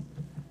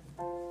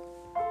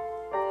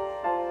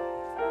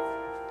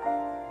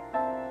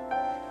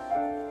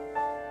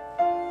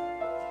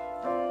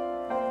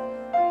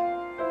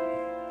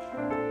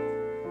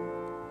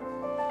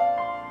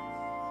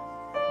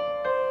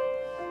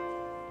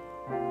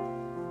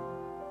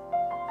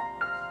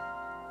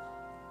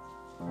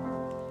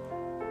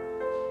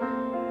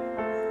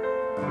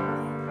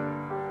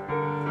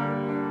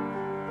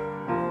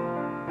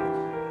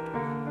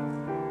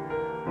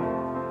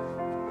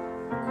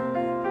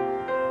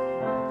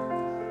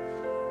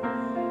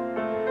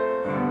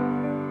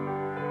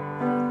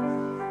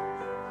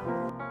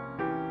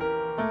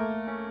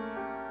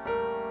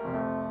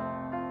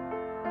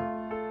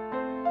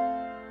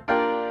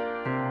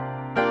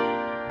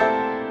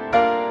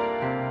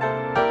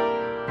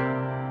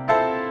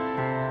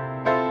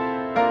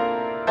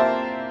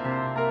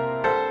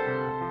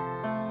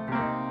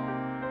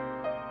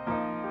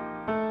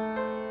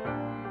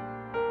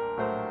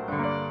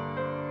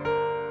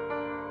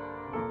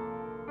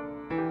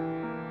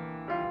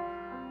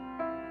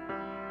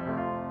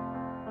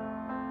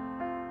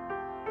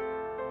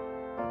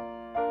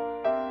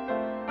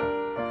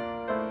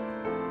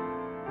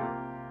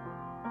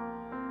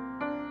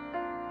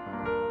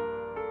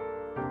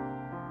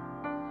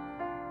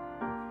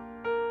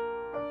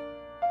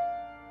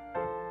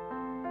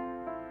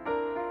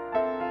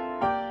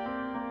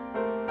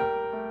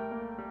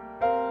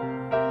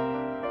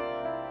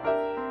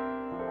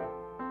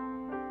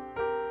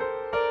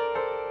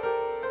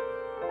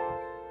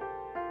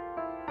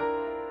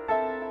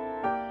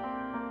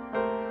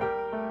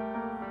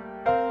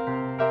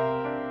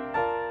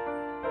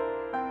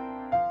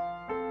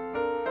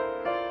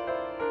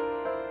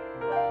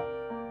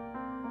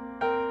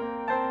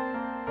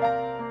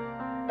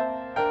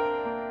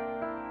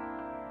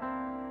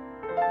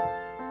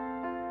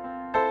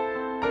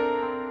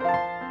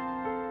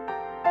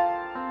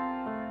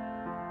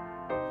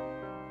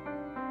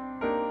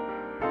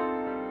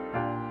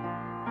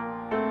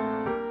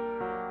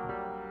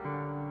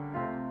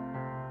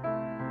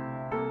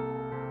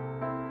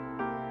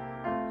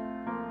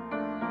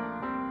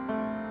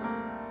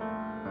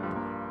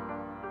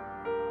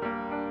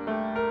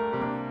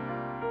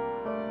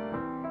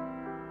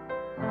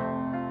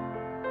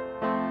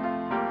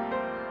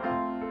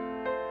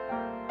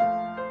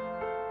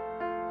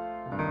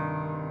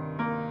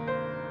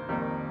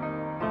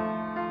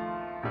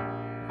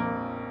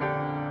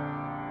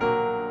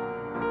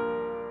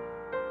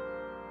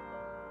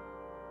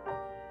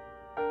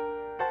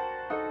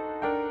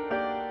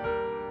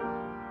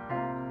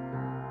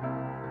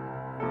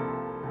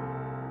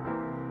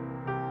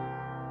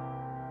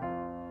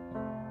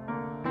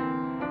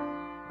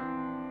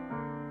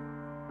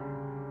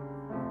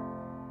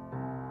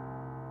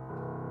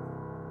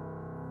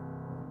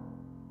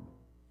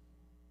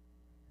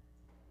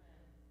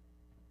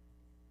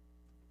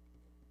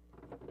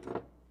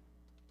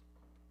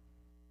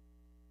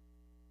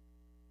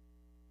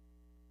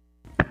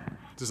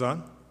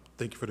 Dazan,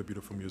 thank you for the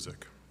beautiful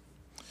music.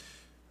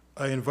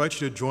 I invite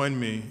you to join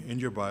me in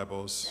your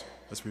Bibles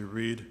as we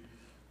read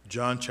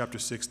John chapter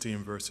 16,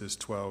 verses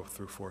 12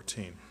 through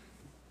 14.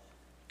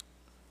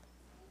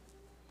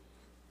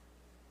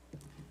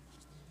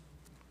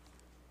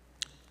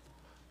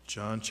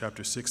 John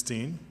chapter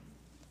 16,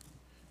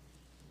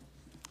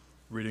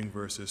 reading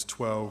verses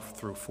 12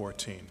 through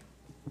 14.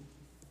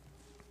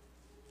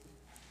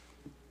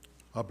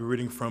 I'll be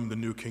reading from the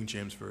New King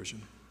James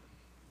Version.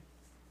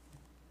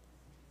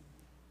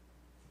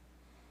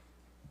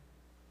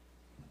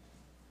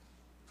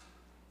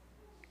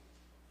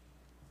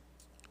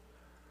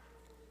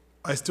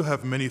 I still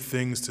have many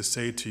things to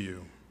say to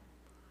you,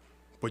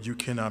 but you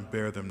cannot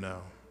bear them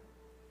now.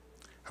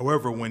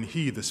 However, when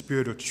He, the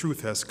Spirit of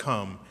truth, has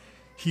come,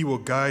 He will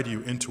guide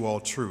you into all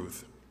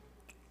truth.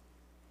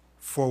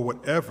 For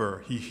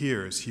whatever He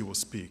hears, He will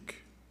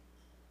speak.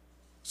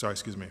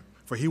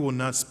 For He will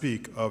not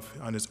speak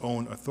on His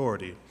own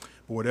authority,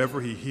 but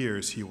whatever He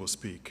hears, He will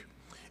speak,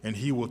 and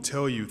He will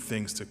tell you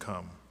things to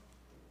come.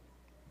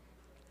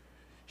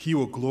 He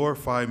will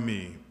glorify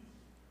me,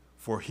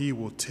 for He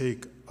will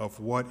take of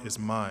what is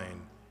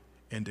mine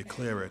and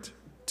declare it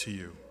to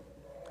you.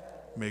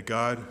 May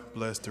God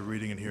bless the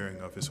reading and hearing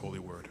of His holy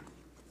word.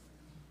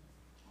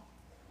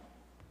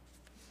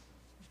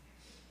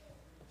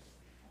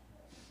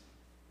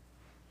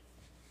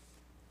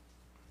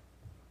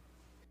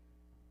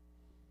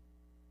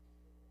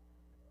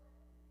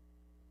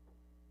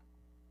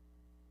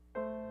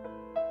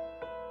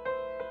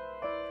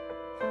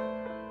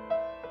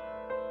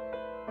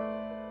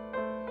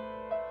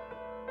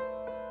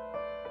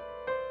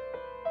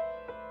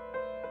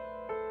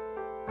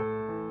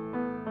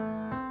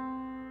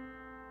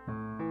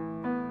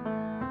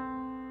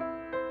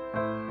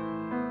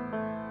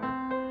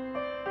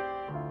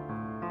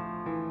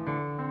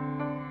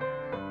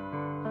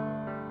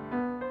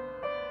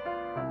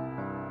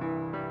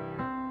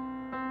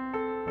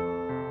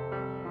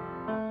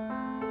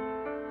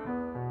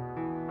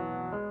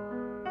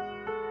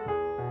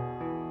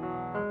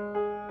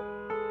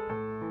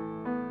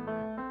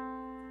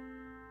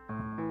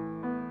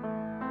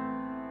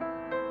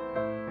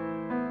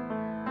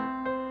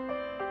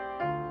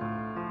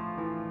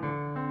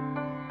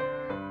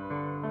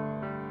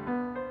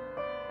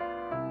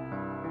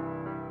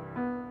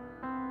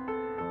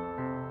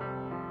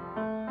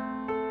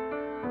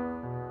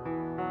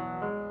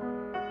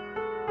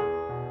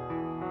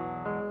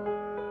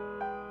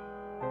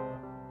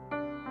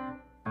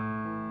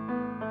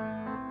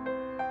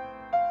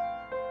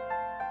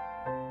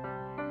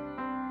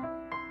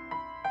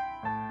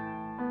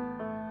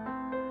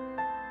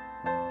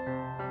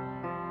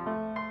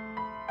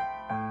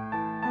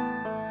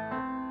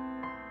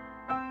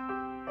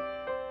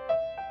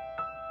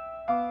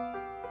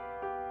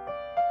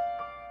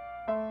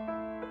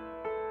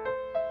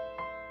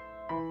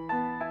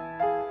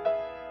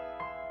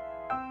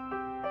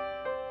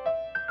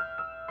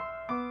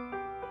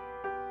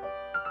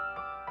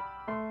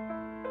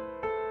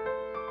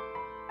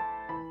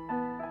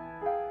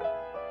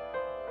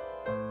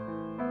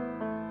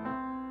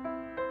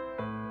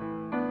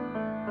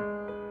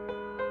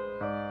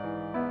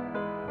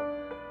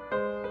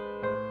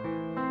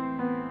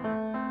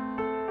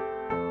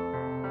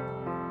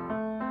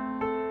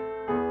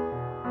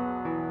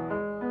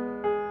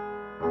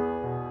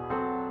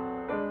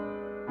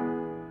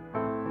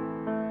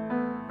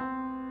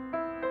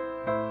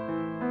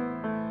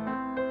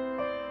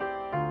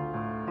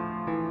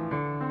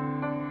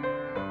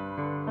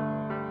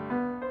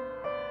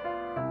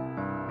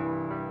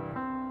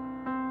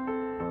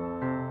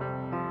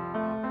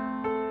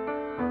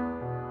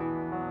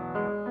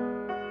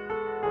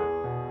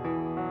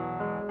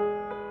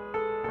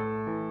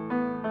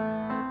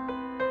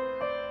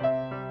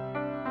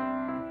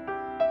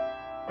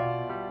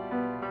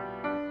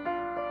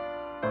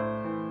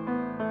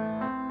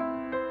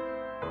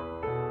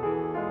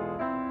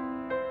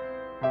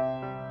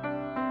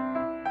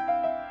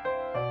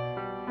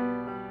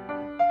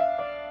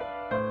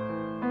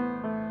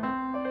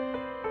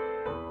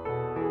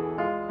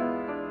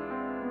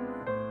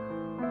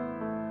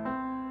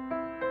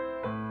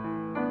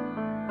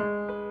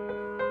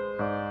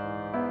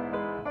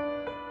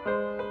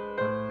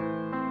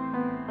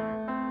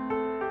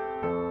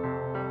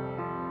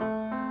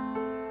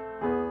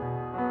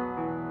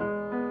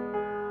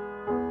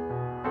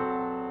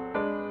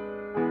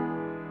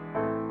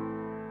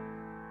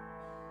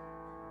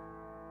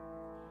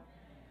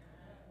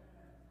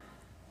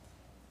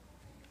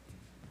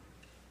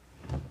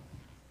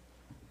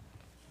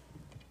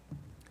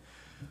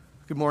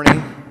 Good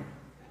morning.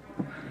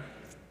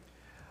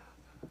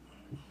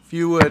 If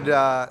you would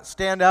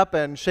stand up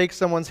and shake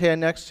someone's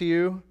hand next to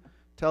you,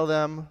 tell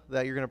them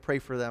that you're going to pray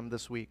for them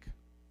this week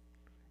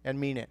and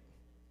mean it.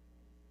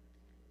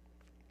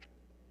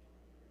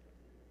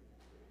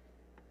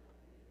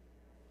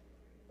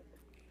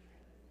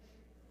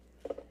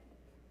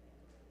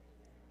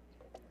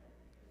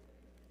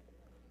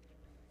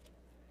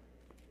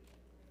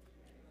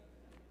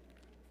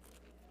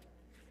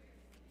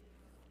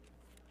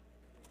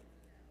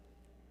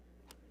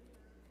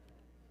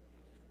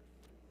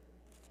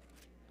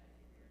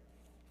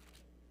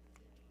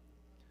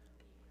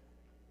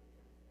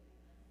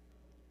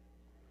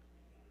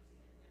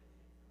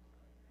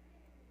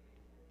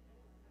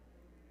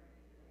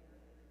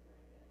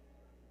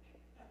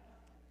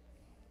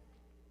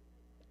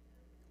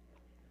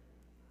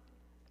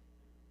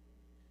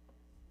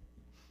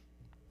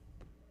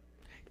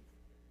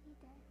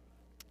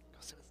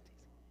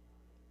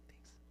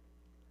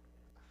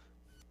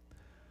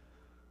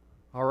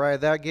 All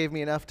right, that gave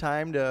me enough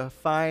time to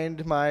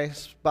find my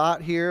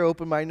spot here,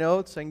 open my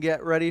notes, and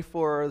get ready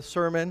for the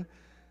sermon.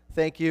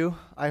 Thank you.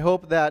 I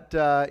hope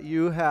that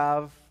you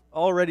have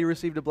already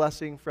received a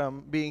blessing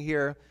from being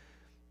here.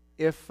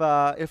 If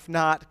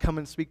not, come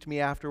and speak to me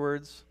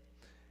afterwards,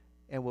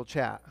 and we'll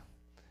chat.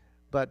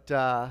 But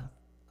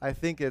I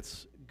think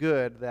it's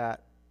good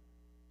that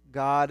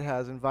God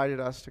has invited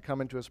us to come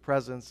into His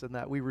presence and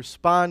that we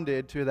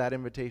responded to that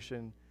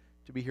invitation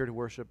to be here to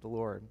worship the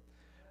Lord.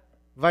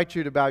 I invite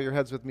you to bow your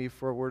heads with me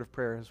for a word of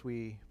prayer as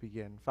we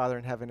begin. Father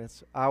in heaven,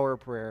 it's our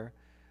prayer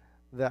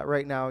that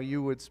right now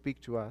you would speak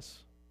to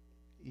us.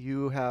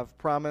 You have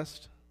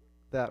promised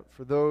that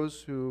for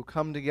those who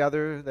come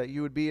together, that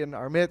you would be in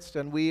our midst,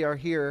 and we are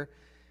here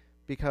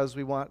because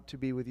we want to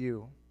be with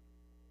you.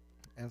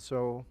 And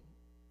so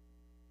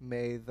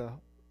may the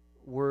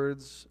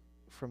words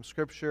from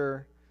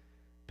Scripture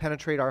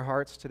penetrate our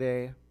hearts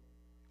today,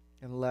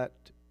 and let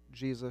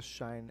Jesus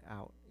shine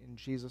out. In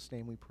Jesus'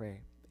 name we pray.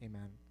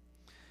 Amen.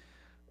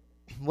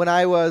 When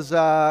I was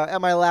at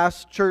my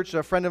last church,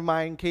 a friend of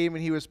mine came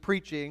and he was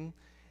preaching,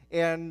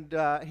 and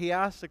he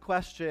asked a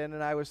question,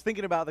 and I was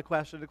thinking about the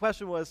question. The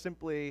question was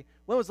simply,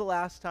 when was the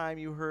last time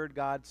you heard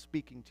God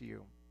speaking to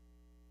you?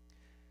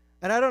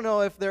 And I don't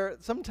know if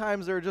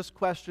sometimes there are just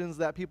questions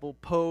that people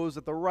pose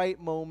at the right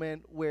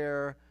moment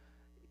where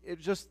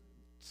it's just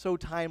so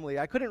timely.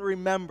 I couldn't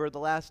remember the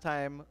last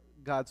time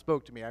God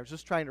spoke to me. I was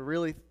just trying to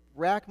really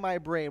rack my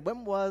brain.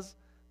 When was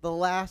the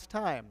last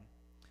time?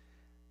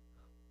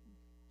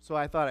 So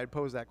I thought I'd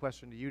pose that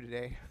question to you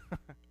today,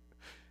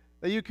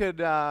 that you could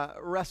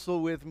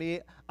wrestle with me.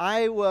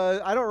 I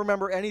don't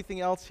remember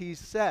anything else he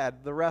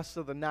said the rest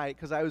of the night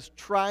because I was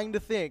trying to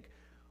think,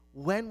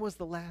 when was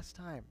the last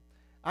time?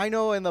 I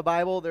know in the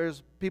Bible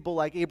there's people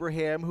like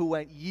Abraham who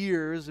went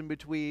years in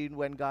between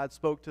when God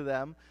spoke to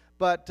them,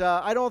 but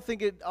I don't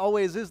think it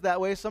always is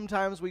that way.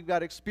 Sometimes we've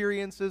got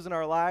experiences in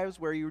our lives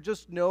where you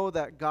just know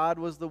that God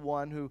was the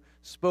one who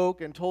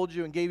spoke and told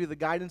you and gave you the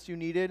guidance you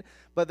needed.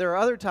 But there are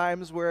other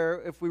times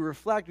where if we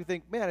reflect, we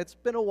think, man, it's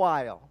been a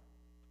while,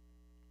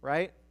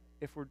 right?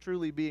 If we're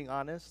truly being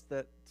honest,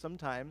 that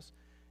sometimes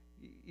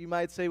you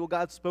might say, well,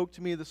 God spoke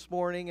to me this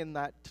morning in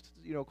that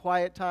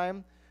quiet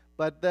time.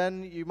 But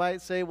then you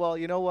might say, well,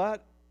 you know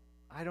what?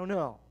 I don't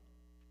know.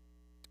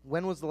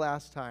 When was the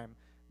last time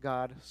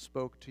God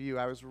spoke to you?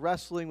 I was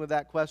wrestling with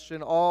that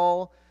question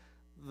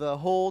the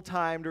whole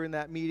time during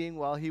that meeting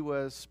while he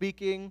was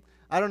speaking.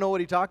 I don't know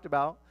what he talked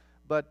about,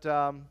 but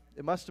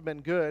it must have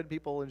been good.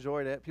 People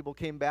enjoyed it. People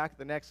came back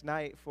the next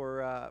night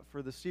for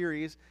the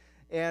series.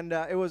 And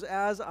it was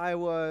as I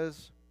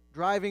was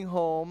driving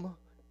home,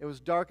 it was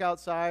dark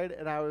outside,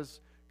 and I was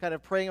kind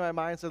of praying in my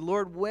mind and said,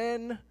 Lord,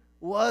 when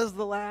was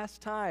the last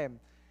time?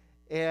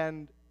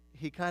 And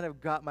he kind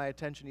of got my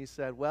attention. He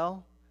said,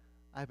 well,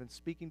 I've been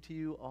speaking to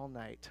you all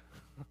night.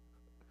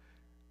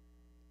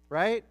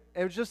 Right?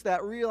 It was just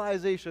that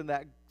realization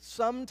that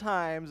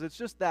sometimes it's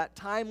just that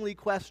timely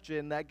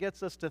question that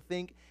gets us to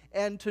think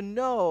and to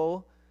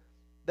know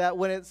that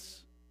when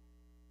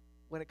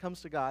it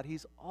comes to God,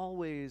 he's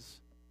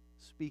always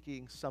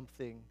speaking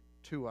something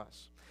to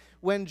us.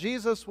 When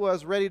Jesus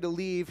was ready to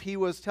leave, he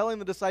was telling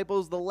the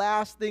disciples the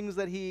last things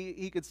that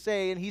he could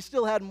say, and he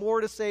still had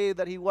more to say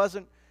that he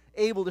wasn't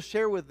able to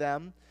share with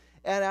them.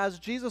 And as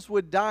Jesus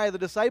would die, the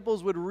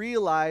disciples would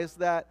realize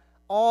that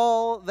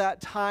all that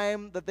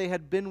time that they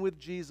had been with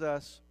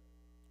Jesus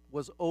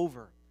was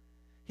over.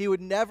 He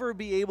would never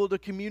be able to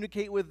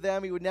communicate with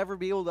them. He would never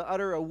be able to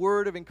utter a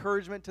word of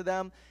encouragement to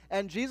them.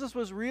 And Jesus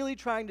was really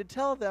trying to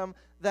tell them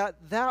that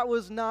that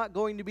was not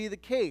going to be the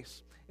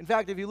case. In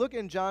fact, if you look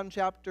in John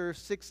chapter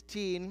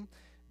 16,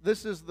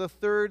 this is the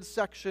third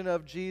section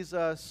of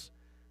Jesus'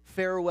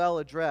 farewell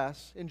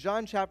address. In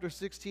John chapter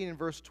 16 and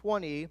verse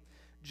 20,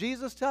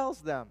 Jesus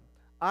tells them,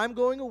 I'm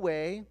going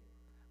away,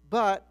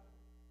 but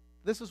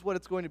this is what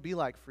it's going to be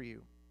like for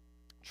you.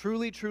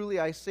 Truly, truly,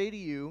 I say to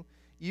you,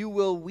 you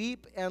will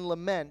weep and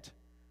lament.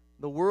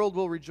 The world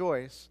will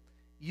rejoice.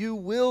 You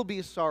will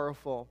be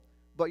sorrowful,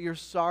 but your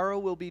sorrow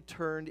will be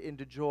turned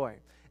into joy.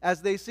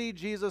 As they see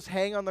Jesus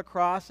hang on the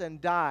cross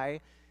and die,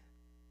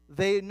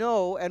 they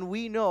know, and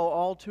we know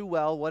all too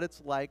well, what it's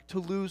like to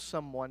lose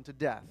someone to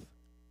death.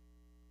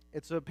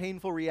 It's a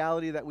painful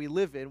reality that we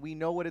live in. We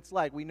know what it's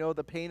like. We know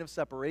the pain of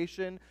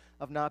separation,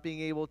 of not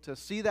being able to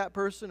see that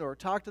person or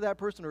talk to that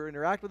person or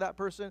interact with that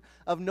person,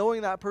 of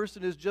knowing that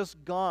person is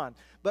just gone.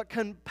 But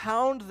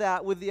compound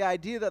that with the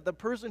idea that the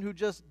person who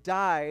just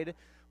died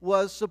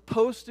was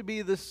supposed to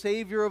be the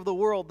Savior of the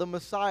world, the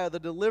Messiah, the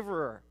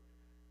Deliverer.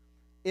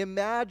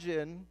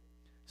 Imagine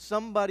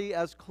somebody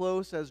as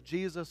close as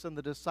Jesus and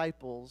the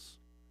disciples.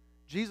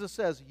 Jesus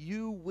says,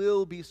 you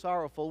will be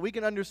sorrowful. We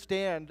can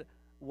understand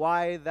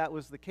why that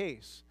was the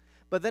case.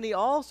 But then he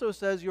also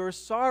says your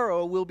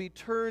sorrow will be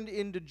turned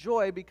into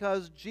joy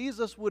because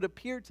Jesus would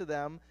appear to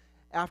them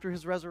after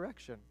his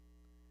resurrection.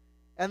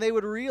 And they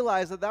would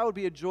realize that that would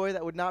be a joy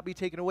that would not be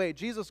taken away.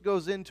 Jesus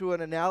goes into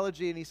an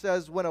analogy and he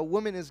says when a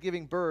woman is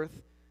giving birth,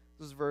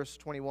 this is verse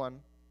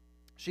 21,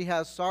 she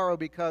has sorrow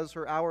because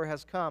her hour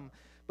has come.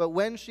 But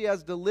when she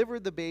has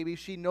delivered the baby,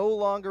 she no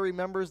longer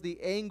remembers the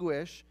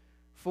anguish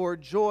for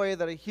joy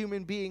that a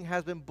human being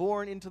has been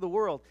born into the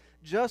world.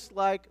 Just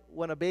like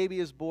when a baby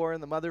is born,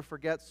 the mother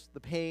forgets the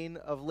pain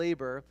of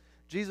labor.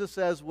 Jesus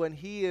says when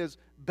he is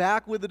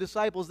back with the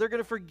disciples, they're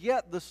going to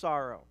forget the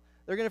sorrow.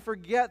 They're going to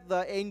forget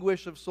the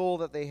anguish of soul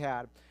that they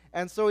had.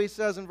 And so he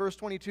says in verse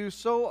 22,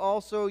 so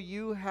also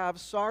you have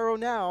sorrow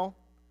now,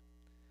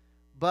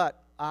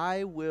 but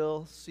I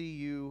will see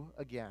you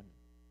again,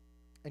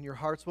 and your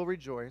hearts will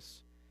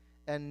rejoice,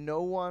 and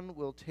no one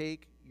will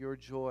take your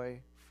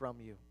joy from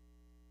you.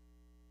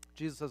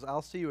 Jesus says,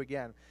 I'll see you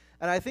again.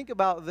 And I think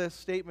about this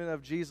statement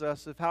of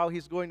Jesus, of how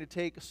he's going to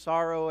take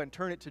sorrow and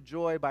turn it to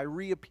joy by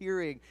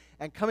reappearing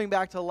and coming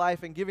back to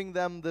life and giving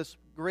them this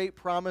great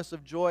promise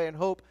of joy and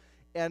hope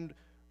and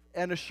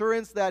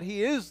assurance that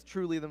he is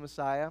truly the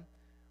Messiah.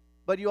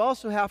 But you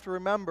also have to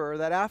remember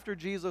that after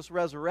Jesus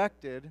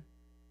resurrected,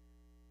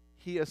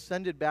 he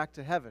ascended back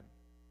to heaven.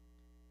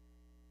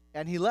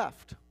 And he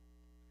left.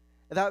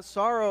 That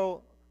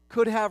sorrow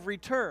could have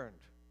returned,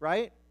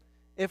 right?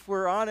 If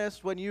we're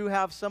honest, when you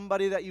have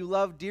somebody that you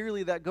love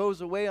dearly that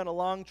goes away on a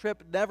long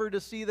trip, never to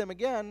see them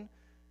again,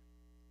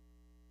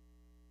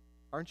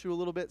 aren't you a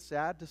little bit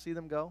sad to see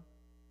them go?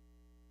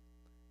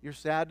 You're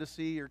sad to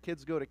see your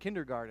kids go to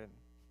kindergarten,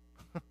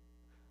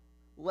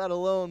 let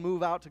alone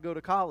move out to go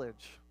to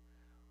college,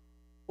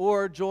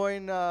 or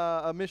join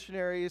a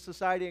missionary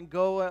society and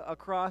go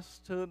across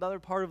to another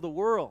part of the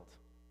world.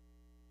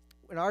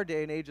 In our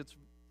day and age, it's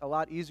a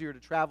lot easier to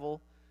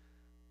travel,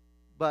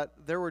 but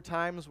there were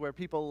times where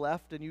people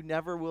left and you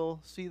never would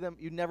see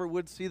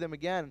them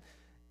again.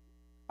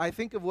 I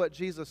think of what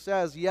Jesus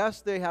says. Yes,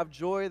 they have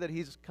joy that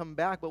he's come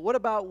back, but what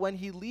about when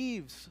he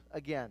leaves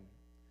again?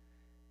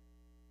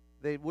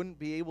 They wouldn't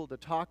be able to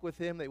talk with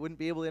him. They wouldn't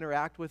be able to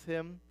interact with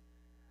him.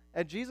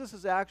 And Jesus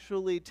is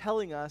actually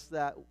telling us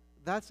that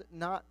that's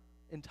not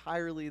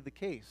entirely the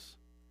case.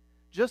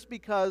 Just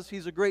because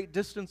he's a great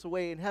distance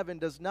away in heaven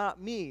does not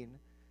mean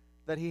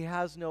that he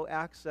has no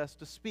access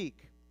to speak.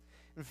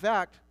 In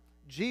fact,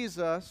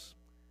 Jesus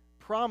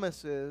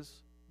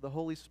promises the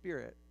Holy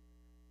Spirit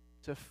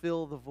to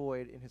fill the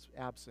void in his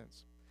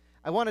absence.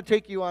 I want to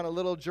take you on a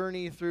little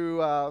journey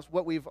through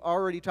what we've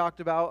already talked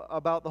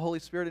about the Holy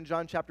Spirit in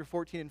John chapter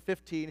 14 and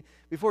 15,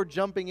 before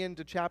jumping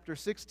into chapter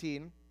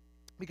 16,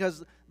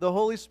 because the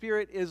Holy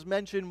Spirit is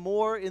mentioned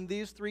more in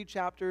these 3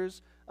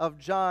 chapters of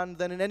John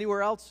than in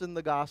anywhere else in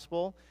the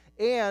gospel,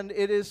 and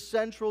it is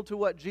central to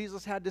what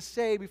Jesus had to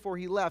say before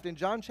he left. In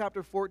John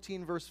chapter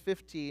 14, verse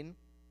 15,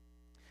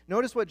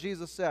 notice what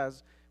Jesus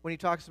says when he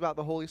talks about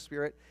the Holy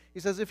Spirit.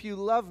 He says, if you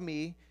love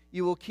me,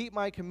 you will keep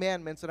my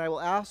commandments, and I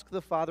will ask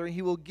the Father, and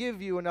he will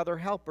give you another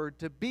helper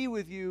to be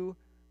with you,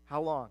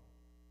 how long?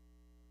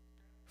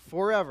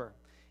 Forever.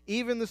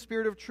 Even the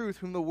Spirit of truth,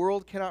 whom the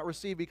world cannot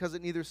receive, because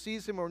it neither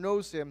sees him or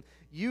knows him.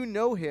 You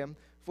know him,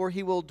 for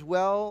he will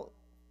dwell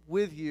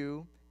with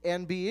you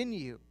and be in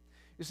you.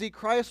 You see,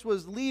 Christ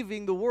was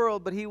leaving the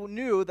world, but he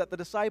knew that the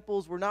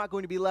disciples were not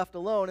going to be left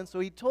alone, and so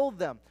he told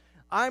them,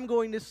 I'm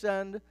going to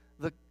send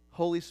the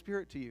Holy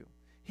Spirit to you.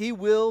 He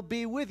will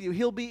be with you.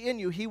 He'll be in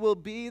you. He will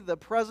be the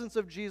presence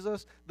of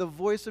Jesus, the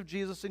voice of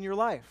Jesus in your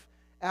life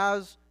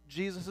as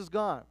Jesus is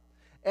gone.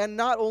 And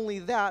not only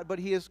that, but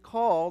he is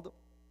called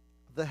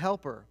the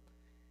Helper.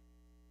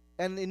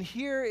 And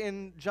here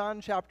in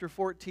John chapter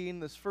 14,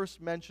 this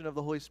first mention of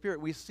the Holy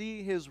Spirit, we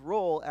see his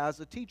role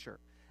as a teacher,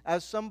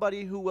 as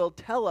somebody who will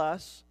tell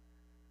us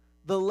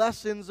the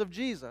lessons of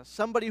Jesus,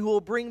 somebody who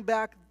will bring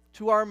back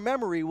to our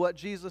memory what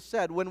Jesus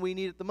said when we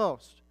need it the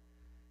most.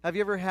 Have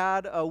you ever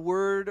had a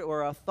word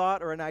or a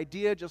thought or an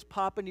idea just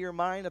pop into your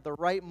mind at the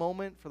right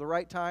moment for the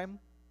right time?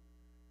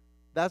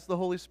 That's the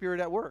Holy Spirit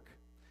at work.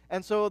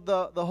 And so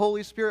the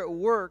Holy Spirit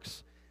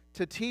works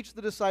to teach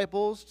the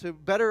disciples to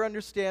better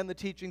understand the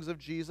teachings of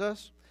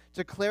Jesus,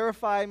 to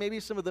clarify maybe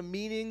some of the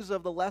meanings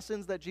of the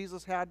lessons that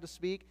Jesus had to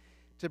speak,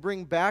 to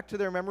bring back to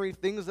their memory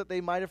things that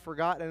they might have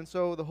forgotten. And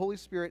so the Holy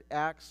Spirit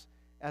acts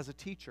as a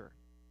teacher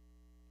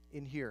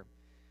in here.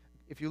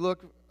 If you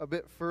look a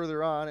bit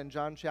further on in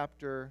John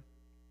chapter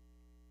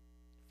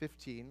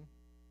 15.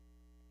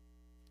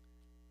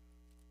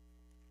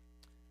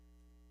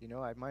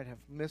 I might have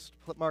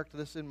marked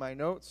this in my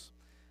notes,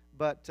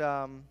 but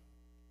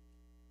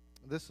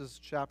this is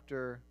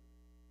chapter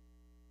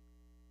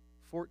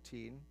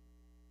 14.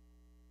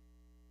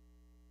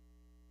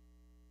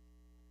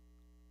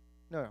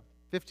 No,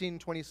 15,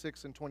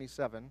 26, and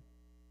 27.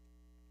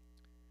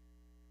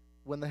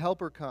 When the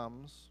Helper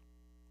comes,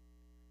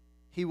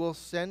 he will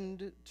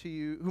send to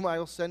you, whom I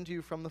will send to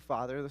you from the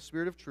Father, the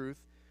Spirit of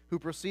truth, who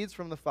proceeds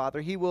from the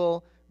Father. He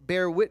will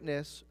bear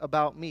witness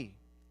about me.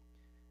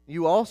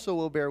 You also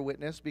will bear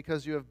witness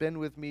because you have been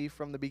with me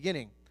from the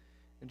beginning.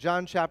 In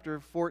John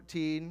chapter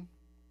 14,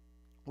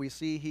 we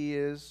see he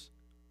is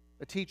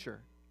a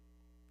teacher.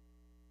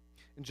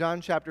 In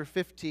John chapter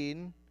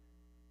 15,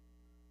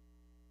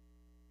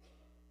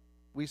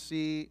 we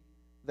see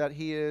that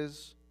he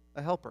is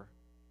a helper.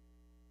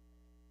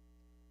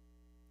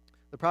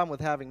 The problem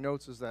with having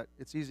notes is that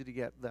it's easy to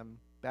get them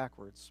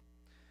backwards.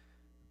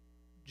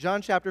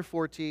 John chapter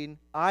 14,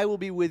 I will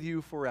be with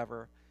you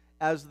forever.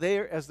 As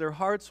their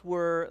hearts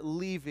were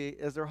leaving,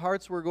 as their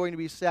hearts were going to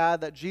be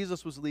sad that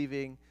Jesus was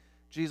leaving,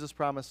 Jesus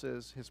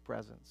promises his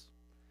presence.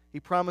 He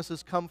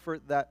promises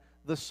comfort, that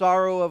the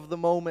sorrow of the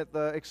moment,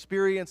 the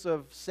experience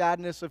of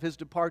sadness of his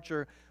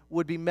departure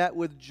would be met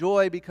with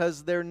joy,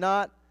 because they're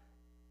not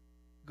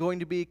going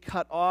to be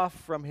cut off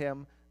from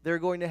him. They're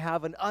going to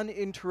have an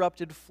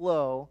uninterrupted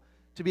flow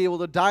to be able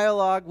to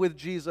dialogue with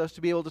Jesus,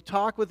 to be able to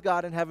talk with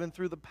God in heaven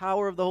through the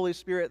power of the Holy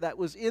Spirit that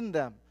was in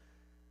them.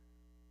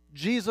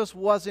 Jesus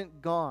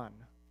wasn't gone.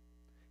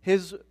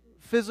 His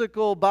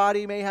physical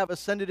body may have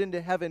ascended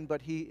into heaven,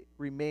 but he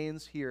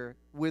remains here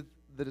with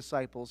the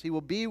disciples. He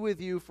will be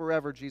with you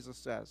forever, Jesus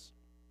says.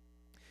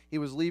 He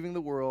was leaving the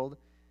world,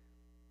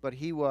 but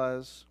he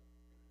was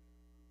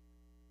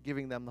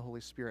giving them the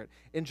Holy Spirit.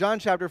 In John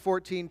chapter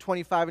 14,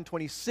 25 and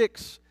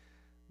 26,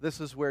 this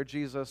is where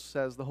Jesus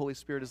says the Holy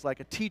Spirit is like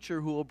a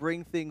teacher who will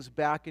bring things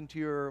back into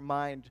your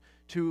mind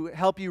to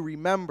help you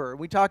remember.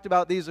 We talked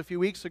about these a few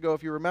weeks ago,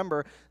 if you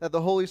remember, that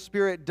the Holy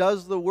Spirit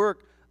does the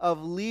work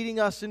of leading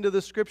us into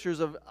the Scriptures,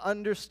 of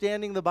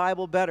understanding the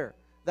Bible better.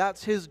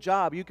 That's his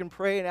job. You can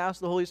pray and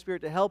ask the Holy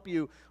Spirit to help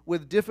you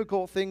with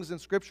difficult things in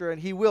Scripture,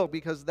 and he will,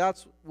 because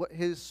that's what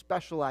he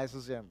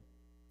specializes in.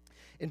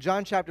 In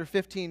John chapter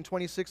 15,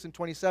 26 and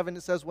 27,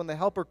 it says, when the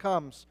Helper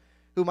comes,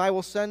 whom I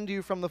will send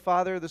you from the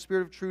Father, the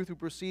Spirit of truth who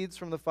proceeds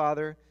from the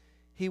Father,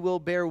 he will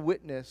bear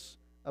witness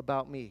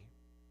about me.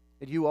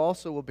 And you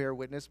also will bear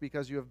witness,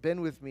 because you have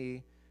been with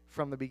me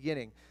from the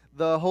beginning.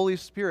 The Holy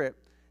Spirit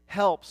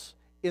helps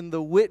in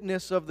the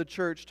witness of the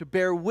church to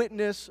bear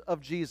witness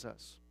of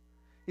Jesus.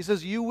 He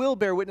says, you will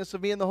bear witness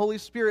of me, and the Holy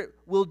Spirit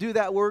will do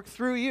that work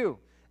through you.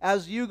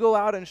 As you go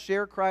out and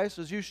share Christ,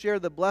 as you share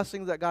the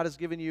blessings that God has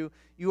given you,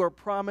 you are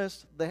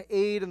promised the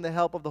aid and the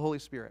help of the Holy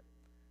Spirit,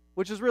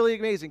 which is really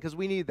amazing, because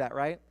we need that,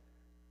 right?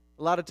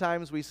 A lot of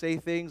times we say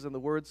things and the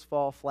words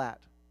fall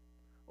flat,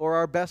 or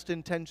our best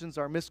intentions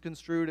are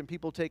misconstrued and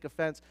people take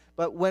offense.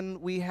 But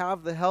when we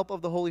have the help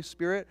of the Holy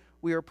Spirit,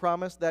 we are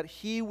promised that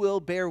he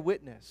will bear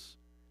witness,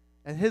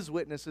 and his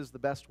witness is the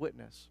best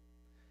witness.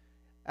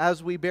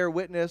 As we bear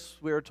witness,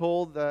 we are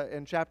told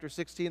in chapter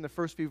 16, the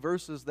first few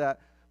verses,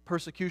 that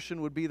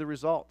persecution would be the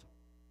result.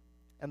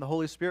 And the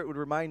Holy Spirit would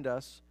remind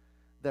us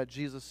that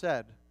Jesus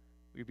said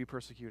we'd be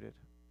persecuted.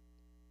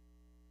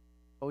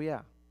 Oh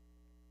yeah,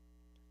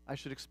 I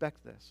should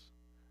expect this.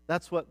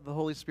 That's what the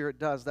Holy Spirit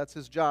does. That's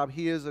his job.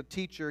 He is a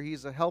teacher,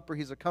 he's a helper,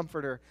 he's a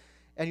comforter.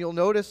 And you'll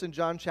notice in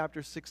John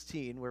chapter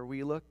 16, where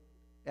we look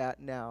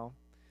at now,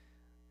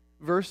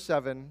 verse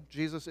 7,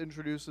 Jesus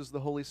introduces the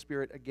Holy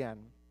Spirit again.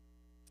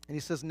 And he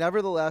says,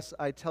 nevertheless,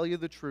 I tell you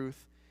the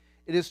truth,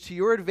 it is to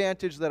your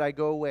advantage that I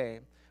go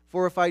away.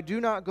 For if I do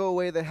not go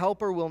away, the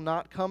Helper will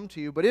not come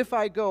to you. But if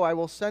I go, I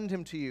will send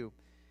him to you.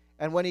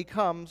 And when he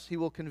comes, he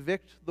will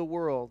convict the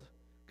world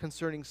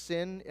concerning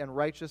sin and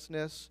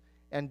righteousness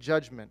and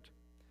judgment.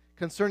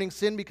 Concerning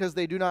sin, because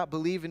they do not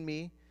believe in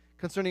me.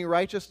 Concerning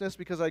righteousness,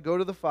 because I go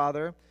to the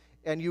Father,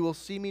 and you will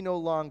see me no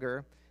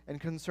longer. And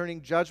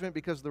concerning judgment,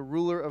 because the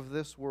ruler of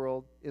this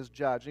world is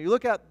judged. And you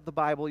look at the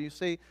Bible, you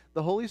see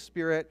the Holy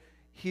Spirit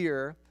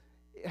here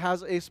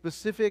has a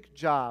specific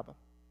job.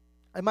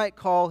 I might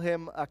call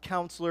him a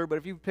counselor, but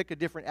if you pick a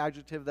different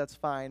adjective, that's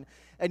fine.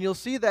 And you'll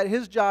see that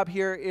his job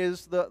here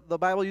is, the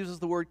Bible uses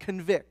the word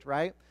convict,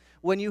 right?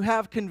 When you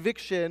have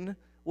conviction,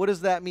 what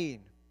does that mean?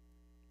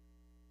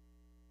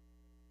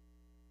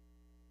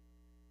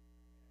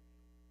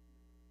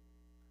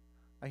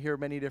 I hear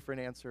many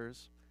different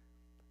answers.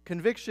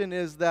 Conviction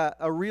is that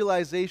a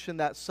realization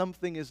that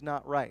something is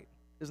not right.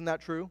 Isn't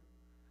that true?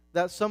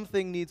 That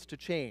something needs to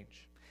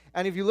change.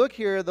 And if you look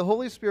here, the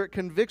Holy Spirit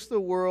convicts the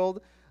world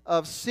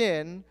of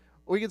sin,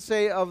 or you could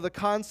say of the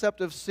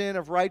concept of sin,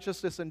 of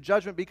righteousness and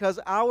judgment, because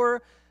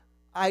our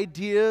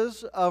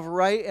ideas of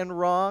right and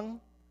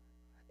wrong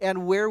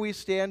and where we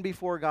stand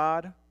before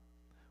God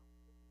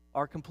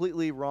are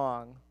completely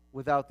wrong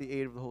without the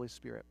aid of the Holy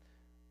Spirit.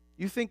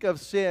 You think of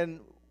sin,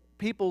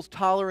 people's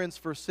tolerance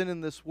for sin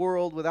in this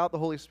world without the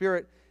Holy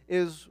Spirit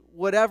is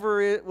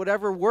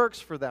whatever works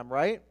for them,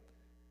 right?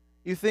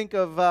 You think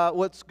of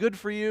what's good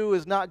for you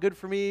is not good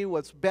for me,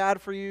 what's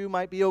bad for you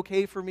might be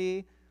okay for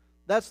me.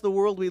 That's the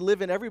world we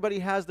live in. Everybody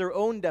has their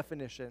own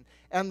definition.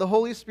 And the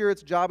Holy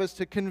Spirit's job is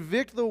to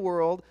convict the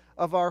world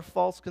of our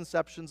false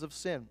conceptions of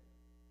sin.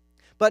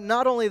 But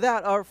not only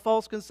that, our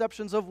false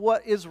conceptions of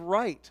what is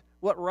right,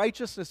 what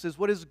righteousness is,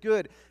 what is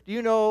good. Do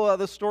you know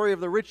the story of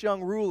the rich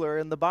young ruler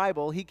in the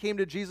Bible? He came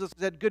to Jesus and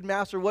said, "Good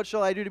master, what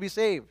shall I do to be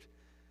saved?"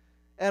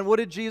 And what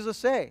did Jesus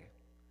say?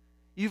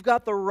 You've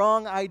got the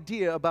wrong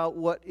idea about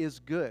what is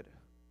good.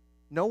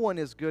 No one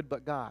is good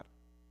but God.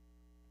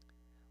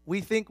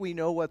 We think we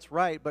know what's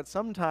right, but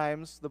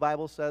sometimes the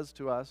Bible says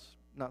to us,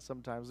 not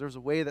sometimes, there's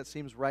a way that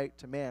seems right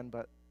to man,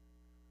 but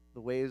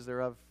the ways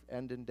thereof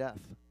end in death.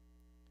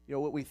 You know,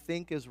 what we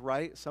think is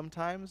right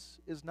sometimes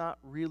is not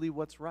really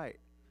what's right.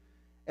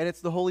 And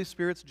it's the Holy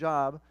Spirit's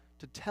job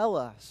to tell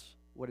us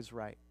what is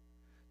right.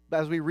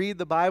 As we read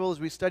the Bible, as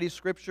we study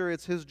Scripture,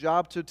 it's his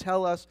job to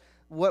tell us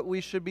what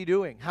we should be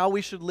doing, how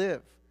we should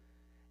live.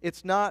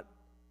 It's not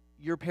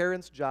your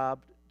parents'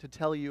 job to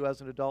tell you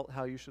as an adult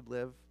how you should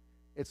live.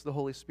 It's the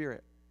Holy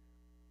Spirit.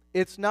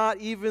 It's not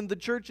even the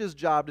church's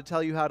job to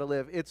tell you how to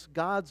live. It's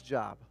God's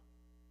job.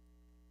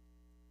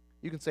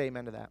 You can say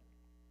amen to that.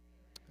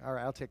 All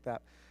right, I'll take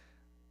that.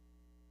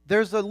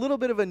 There's a little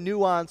bit of a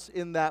nuance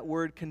in that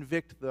word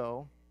convict,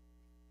 though.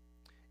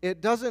 It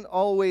doesn't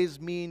always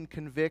mean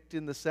convict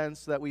in the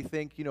sense that we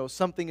think,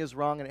 something is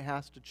wrong and it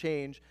has to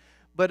change.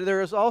 But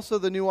there is also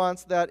the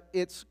nuance that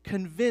it's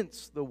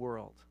convince the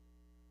world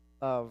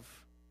of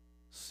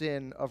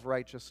sin, of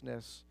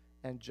righteousness,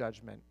 and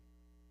judgment.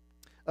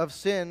 Of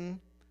sin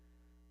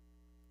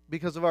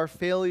because of our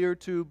failure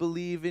to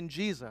believe in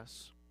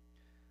Jesus.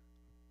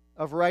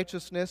 Of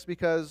righteousness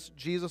because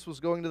Jesus was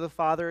going to the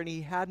Father and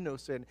he had no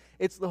sin.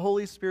 It's the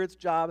Holy Spirit's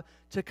job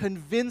to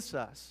convince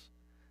us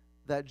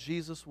that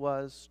Jesus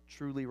was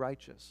truly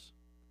righteous,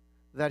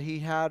 that he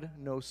had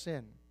no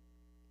sin.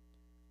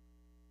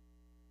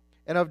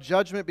 And of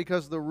judgment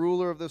because the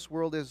ruler of this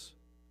world is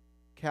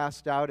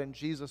cast out and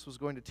Jesus was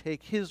going to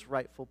take his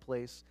rightful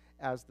place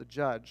as the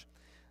judge.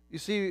 You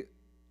see,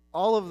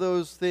 all of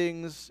those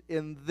things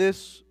in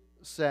this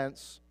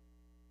sense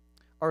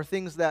are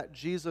things that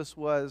Jesus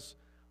was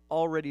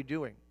already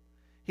doing.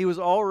 He was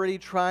already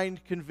trying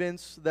to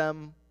convince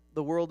them,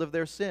 the world, of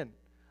their sin,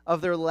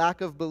 of their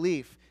lack of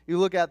belief. You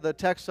look at the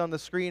text on the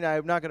screen,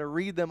 I'm not going to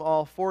read them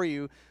all for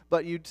you,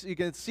 but you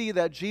can see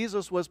that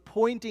Jesus was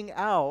pointing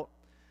out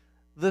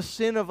the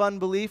sin of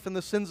unbelief and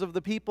the sins of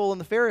the people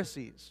and the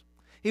Pharisees.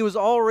 He was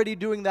already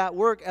doing that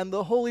work, and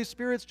the Holy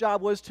Spirit's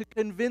job was to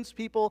convince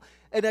people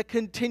in a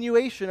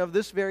continuation of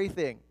this very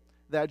thing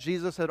that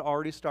Jesus had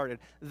already started.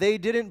 They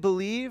didn't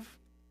believe.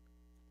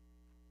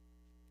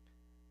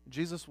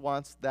 Jesus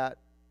wants that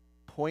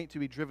point to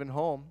be driven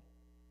home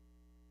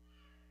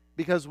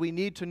because we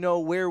need to know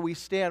where we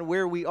stand,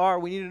 where we are.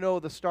 We need to know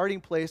the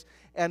starting place,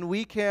 and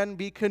we can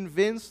be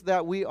convinced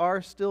that we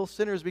are still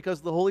sinners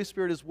because the Holy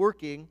Spirit is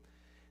working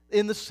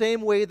in the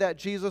same way that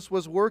Jesus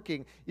was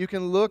working. You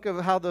can look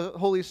at how the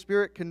Holy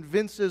Spirit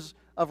convinces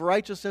of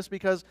righteousness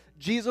because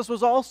Jesus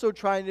was also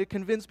trying to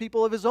convince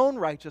people of his own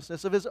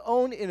righteousness, of his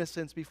own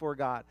innocence before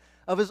God,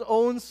 of his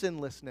own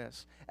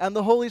sinlessness. And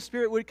the Holy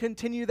Spirit would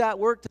continue that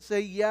work to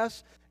say,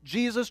 yes,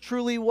 Jesus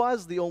truly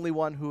was the only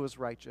one who was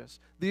righteous,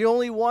 the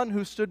only one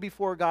who stood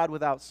before God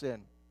without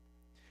sin.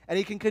 And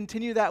he can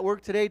continue that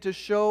work today to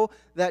show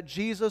that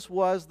Jesus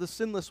was the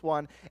sinless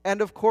one.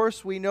 And of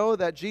course, we know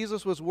that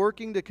Jesus was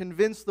working to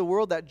convince the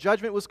world that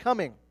judgment was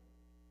coming.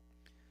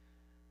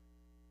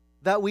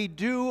 That we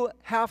do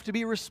have to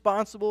be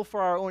responsible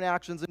for our own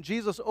actions. And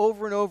Jesus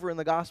over and over in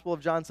the Gospel of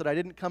John said, I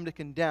didn't come to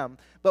condemn.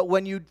 But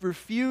when you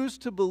refuse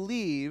to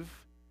believe,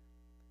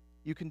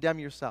 you condemn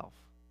yourself.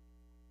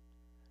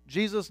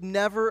 Jesus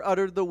never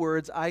uttered the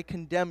words, I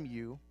condemn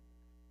you.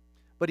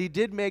 But he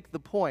did make the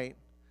point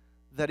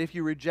that if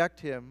you reject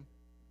him,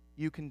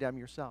 you condemn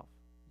yourself.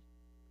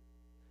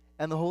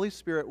 And the Holy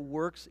Spirit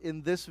works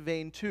in this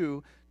vein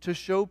too to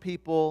show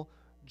people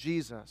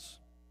Jesus.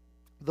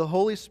 The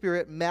Holy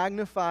Spirit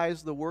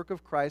magnifies the work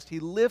of Christ. He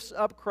lifts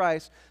up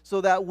Christ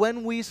so that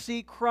when we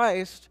see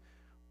Christ,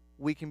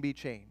 we can be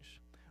changed.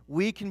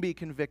 We can be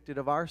convicted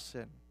of our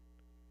sin.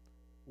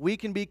 We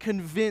can be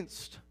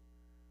convinced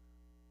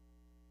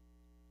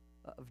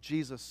of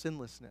Jesus'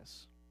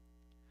 sinlessness.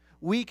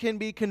 We can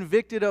be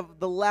convicted of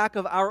the lack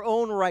of our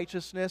own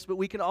righteousness, but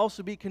we can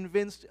also be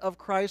convinced of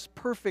Christ's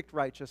perfect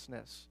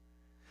righteousness.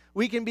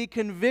 We can be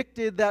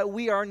convicted that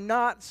we are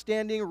not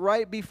standing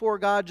right before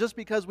God just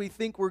because we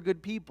think we're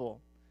good people,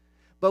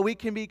 but we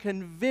can be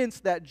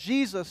convinced that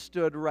Jesus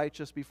stood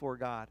righteous before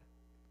God,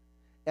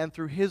 and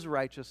through his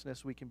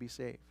righteousness we can be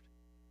saved.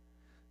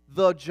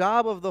 The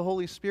job of the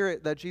Holy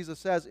Spirit, that Jesus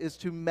says, is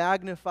to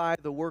magnify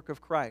the work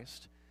of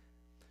Christ,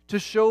 to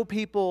show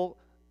people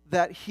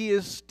that he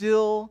is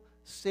still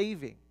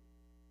saving,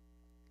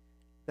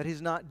 that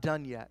he's not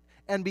done yet.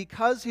 And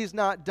because he's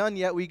not done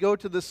yet, we go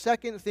to the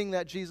second thing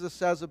that Jesus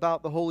says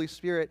about the Holy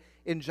Spirit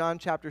in John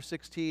chapter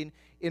 16,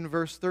 in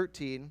verse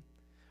 13.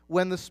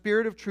 When the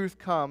Spirit of truth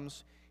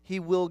comes, he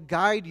will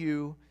guide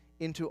you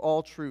into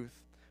all truth.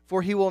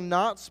 For he will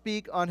not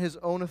speak on his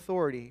own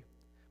authority,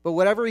 but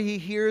whatever he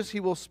hears he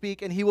will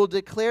speak, and he will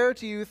declare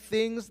to you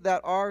things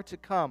that are to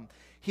come.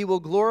 He will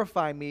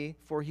glorify me,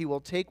 for he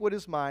will take what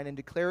is mine and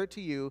declare it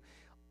to you.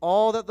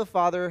 All that the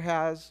Father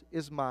has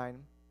is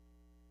mine.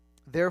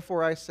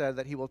 Therefore I said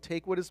that he will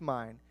take what is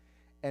mine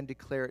and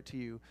declare it to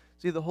you.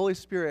 See, the Holy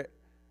Spirit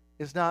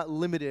is not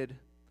limited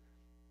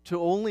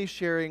to only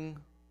sharing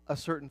a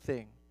certain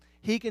thing.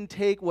 He can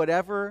take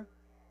whatever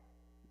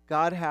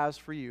God has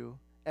for you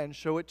and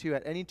show it to you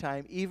at any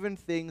time, even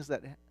things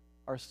that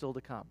are still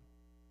to come.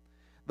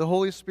 The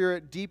Holy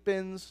Spirit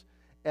deepens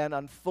and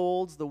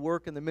unfolds the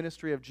work and the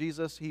ministry of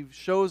Jesus. He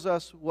shows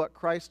us what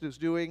Christ is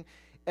doing,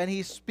 and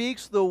he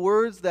speaks the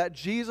words that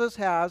Jesus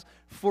has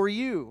for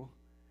you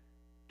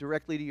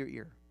directly to your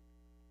ear.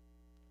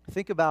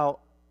 Think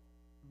about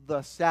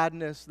the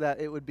sadness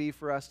that it would be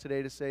for us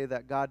today to say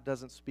that God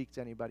doesn't speak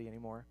to anybody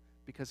anymore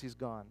because he's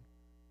gone.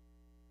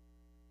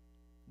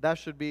 That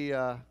should be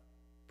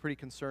pretty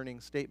concerning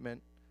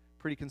statement,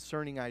 pretty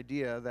concerning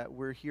idea that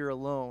we're here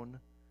alone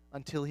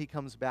until he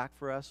comes back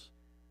for us.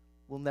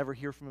 We'll never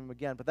hear from him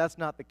again. But that's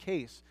not the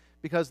case,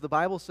 because the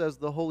Bible says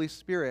the Holy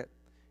Spirit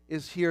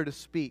is here to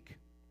speak.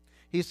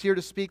 He's here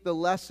to speak the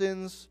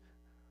lessons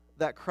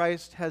that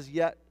Christ has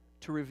yet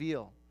to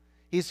reveal.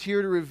 He's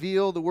here to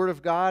reveal the Word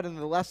of God and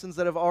the lessons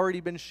that have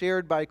already been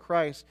shared by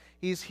Christ.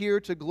 He's here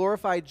to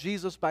glorify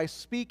Jesus by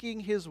speaking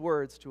his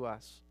words to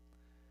us,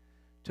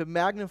 to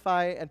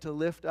magnify and to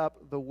lift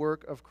up the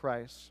work of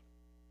Christ.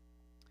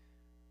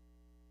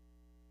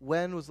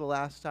 When was the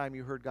last time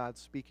you heard God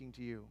speaking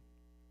to you?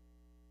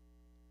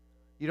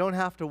 You don't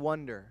have to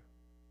wonder.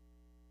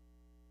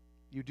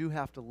 You do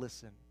have to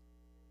listen.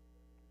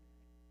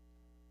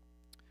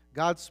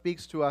 God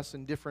speaks to us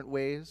in different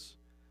ways.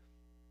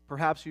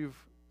 Perhaps you've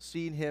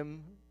seen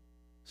him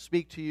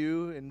speak to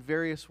you in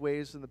various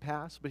ways in the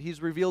past, but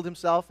he's revealed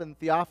himself in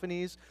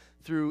theophanies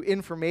through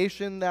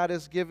information that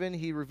is given.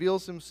 He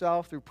reveals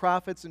himself through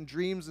prophets and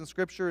dreams and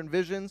scripture and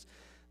visions.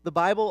 The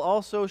Bible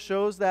also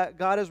shows that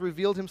God has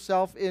revealed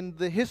himself in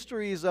the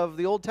histories of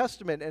the Old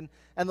Testament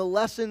and the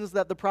lessons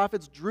that the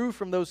prophets drew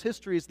from those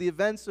histories, the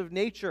events of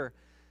nature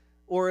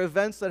or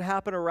events that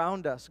happen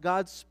around us.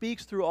 God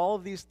speaks through all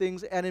of these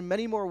things, and in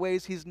many more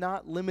ways, he's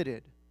not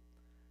limited.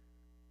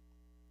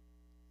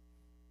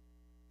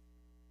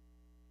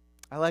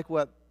 I like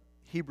what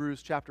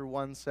Hebrews chapter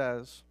 1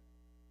 says,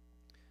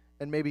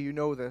 and maybe you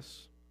know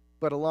this,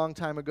 but a long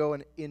time ago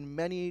and in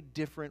many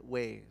different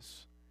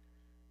ways,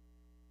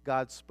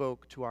 God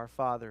spoke to our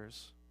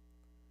fathers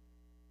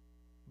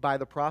by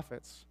the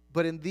prophets,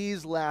 but in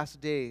these last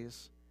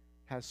days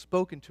has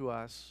spoken to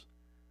us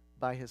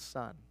by his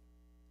Son.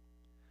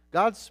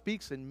 God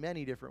speaks in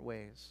many different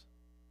ways.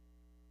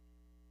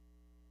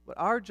 But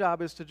our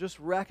job is to just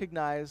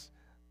recognize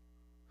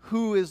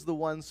who is the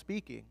one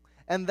speaking.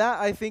 And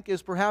that, I think,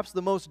 is perhaps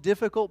the most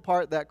difficult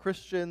part that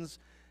Christians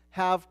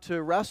have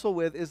to wrestle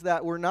with, is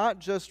that we're not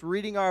just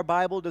reading our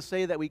Bible to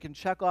say that we can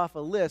check off a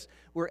list.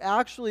 We're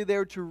actually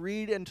there to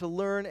read and to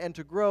learn and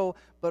to grow,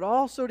 but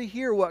also to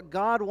hear what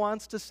God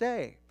wants to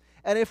say.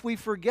 And if we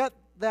forget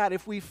that,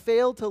 if we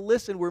fail to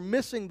listen, we're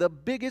missing the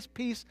biggest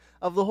piece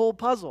of the whole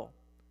puzzle.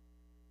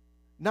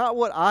 Not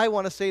what I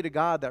want to say to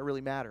God that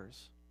really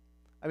matters.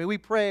 I mean, we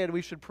pray and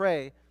we should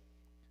pray,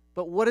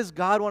 but what does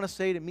God want to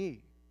say to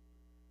me?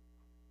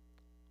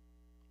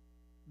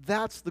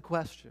 That's the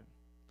question.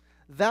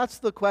 That's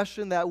the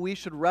question that we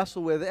should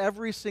wrestle with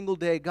every single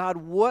day. God,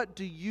 what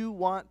do you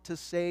want to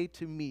say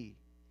to me?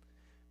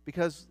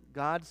 Because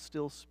God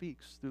still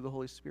speaks through the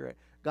Holy Spirit.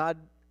 God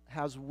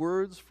has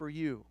words for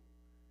you.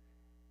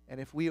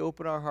 And if we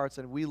open our hearts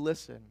and we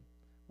listen,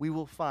 we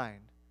will find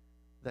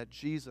that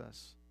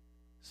Jesus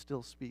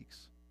still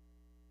speaks,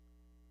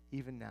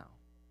 even now.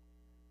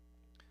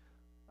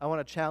 I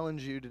want to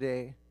challenge you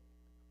today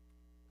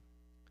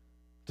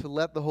to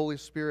let the Holy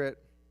Spirit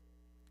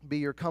be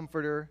your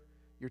comforter,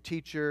 your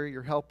teacher,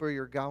 your helper,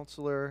 your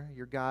counselor,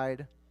 your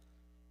guide.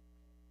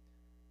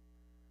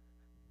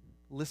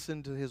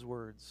 Listen to his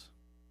words.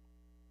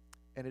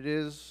 And it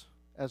is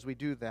as we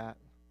do that,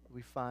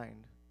 we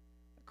find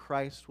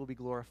Christ will be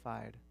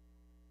glorified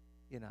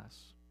in us.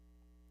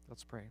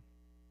 Let's pray.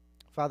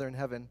 Father in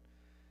heaven,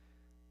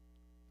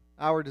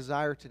 our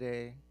desire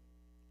today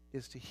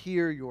is to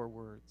hear your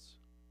words.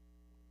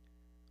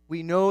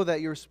 We know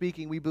that you're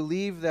speaking. We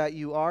believe that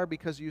you are,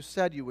 because you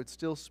said you would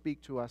still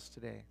speak to us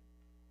today.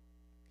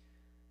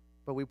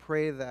 But we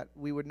pray that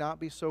we would not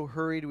be so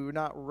hurried, we would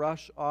not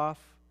rush off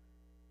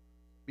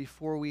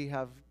before we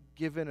have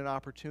given an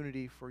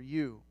opportunity for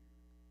you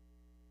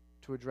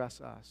to address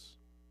us.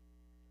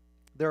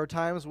 There are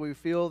times when we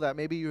feel that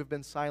maybe you have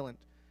been silent.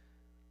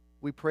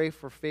 We pray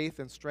for faith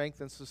and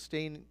strength and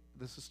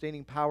the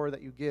sustaining power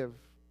that you give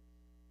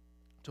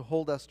to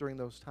hold us during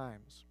those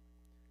times.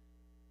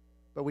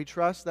 But we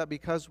trust that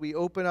because we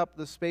open up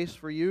the space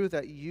for you,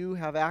 that you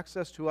have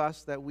access to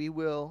us, that we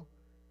will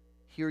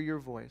hear your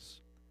voice.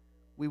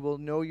 We will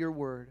know your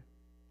word,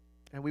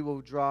 and we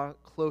will draw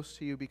close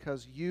to you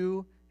because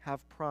you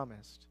have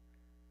promised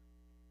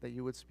that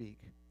you would speak.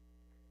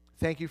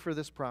 Thank you for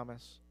this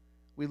promise.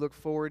 We look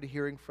forward to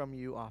hearing from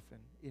you often.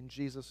 In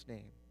Jesus'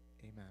 name,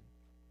 amen.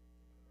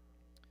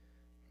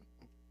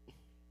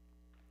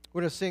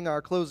 We're going to sing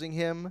our closing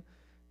hymn,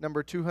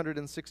 number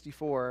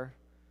 264,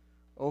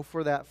 "Oh,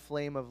 for that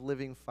flame of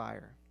living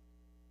fire."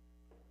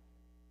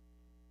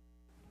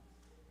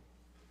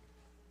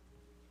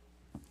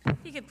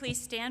 If you could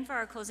please stand for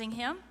our closing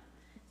hymn,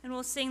 and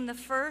we'll sing the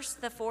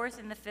first, the fourth,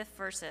 and the fifth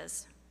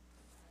verses.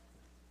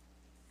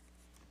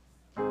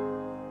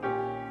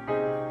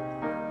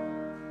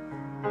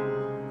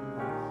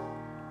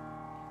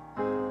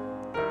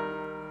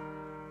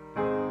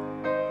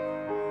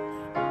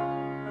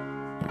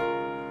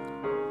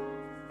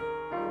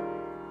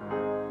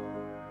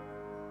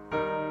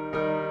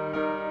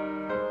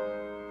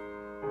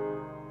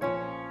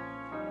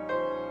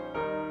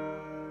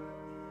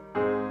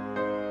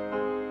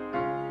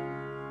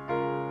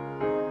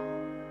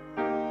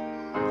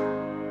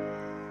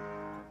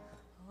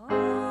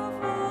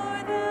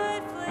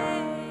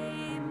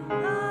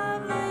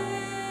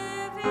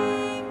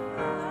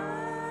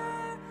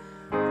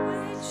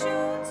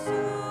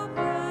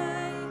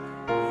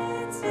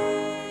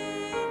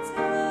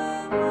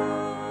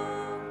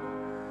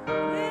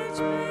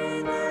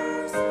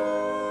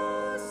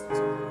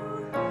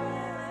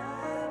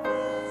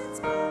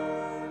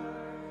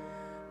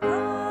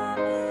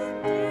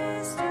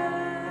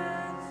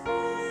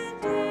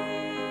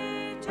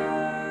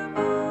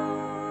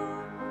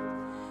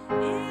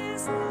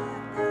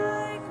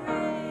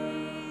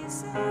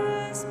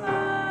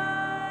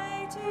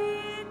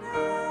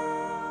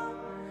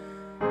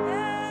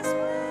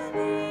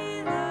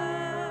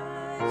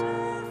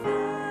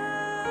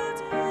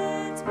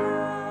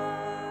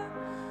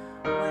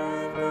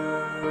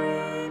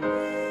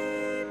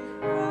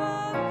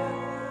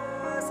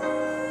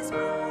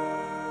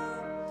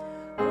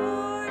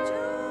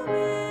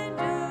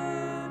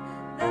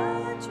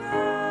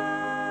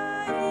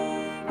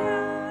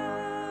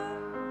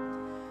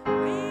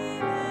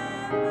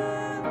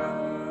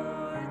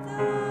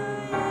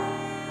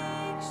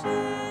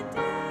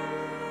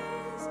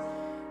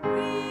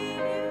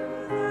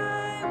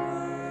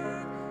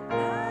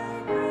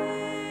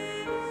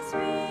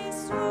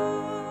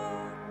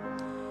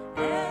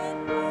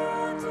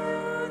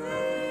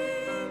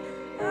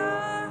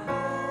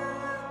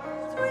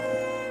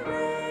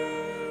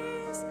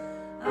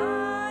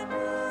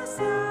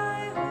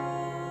 thy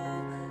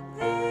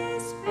Holy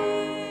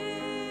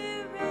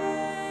Spirit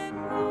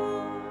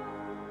move.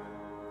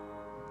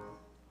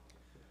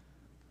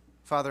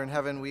 Father in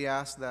heaven, we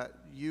ask that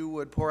you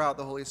would pour out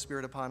the Holy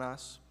Spirit upon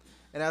us.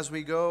 And as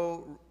we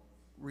go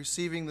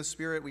receiving the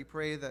Spirit, we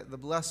pray that the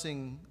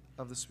blessing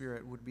of the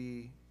Spirit would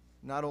be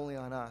not only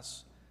on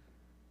us,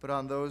 but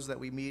on those that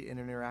we meet and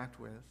interact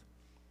with.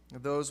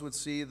 That those would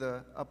see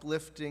the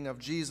uplifting of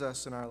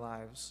Jesus in our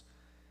lives,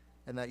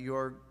 and that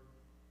your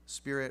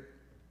Spirit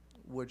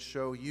would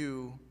show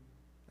you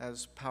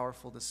as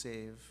powerful to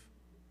save,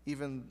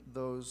 even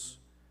those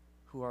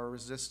who are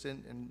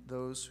resistant and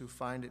those who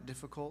find it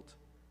difficult.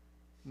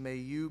 May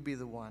you be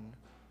the one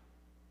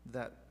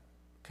that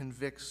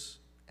convicts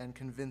and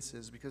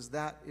convinces, because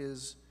that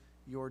is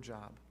your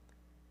job.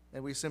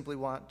 And we simply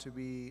want to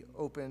be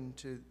open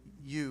to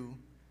you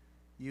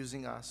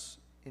using us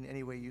in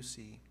any way you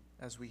see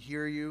as we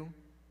hear you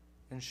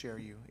and share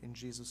you. In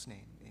Jesus'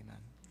 name,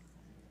 amen.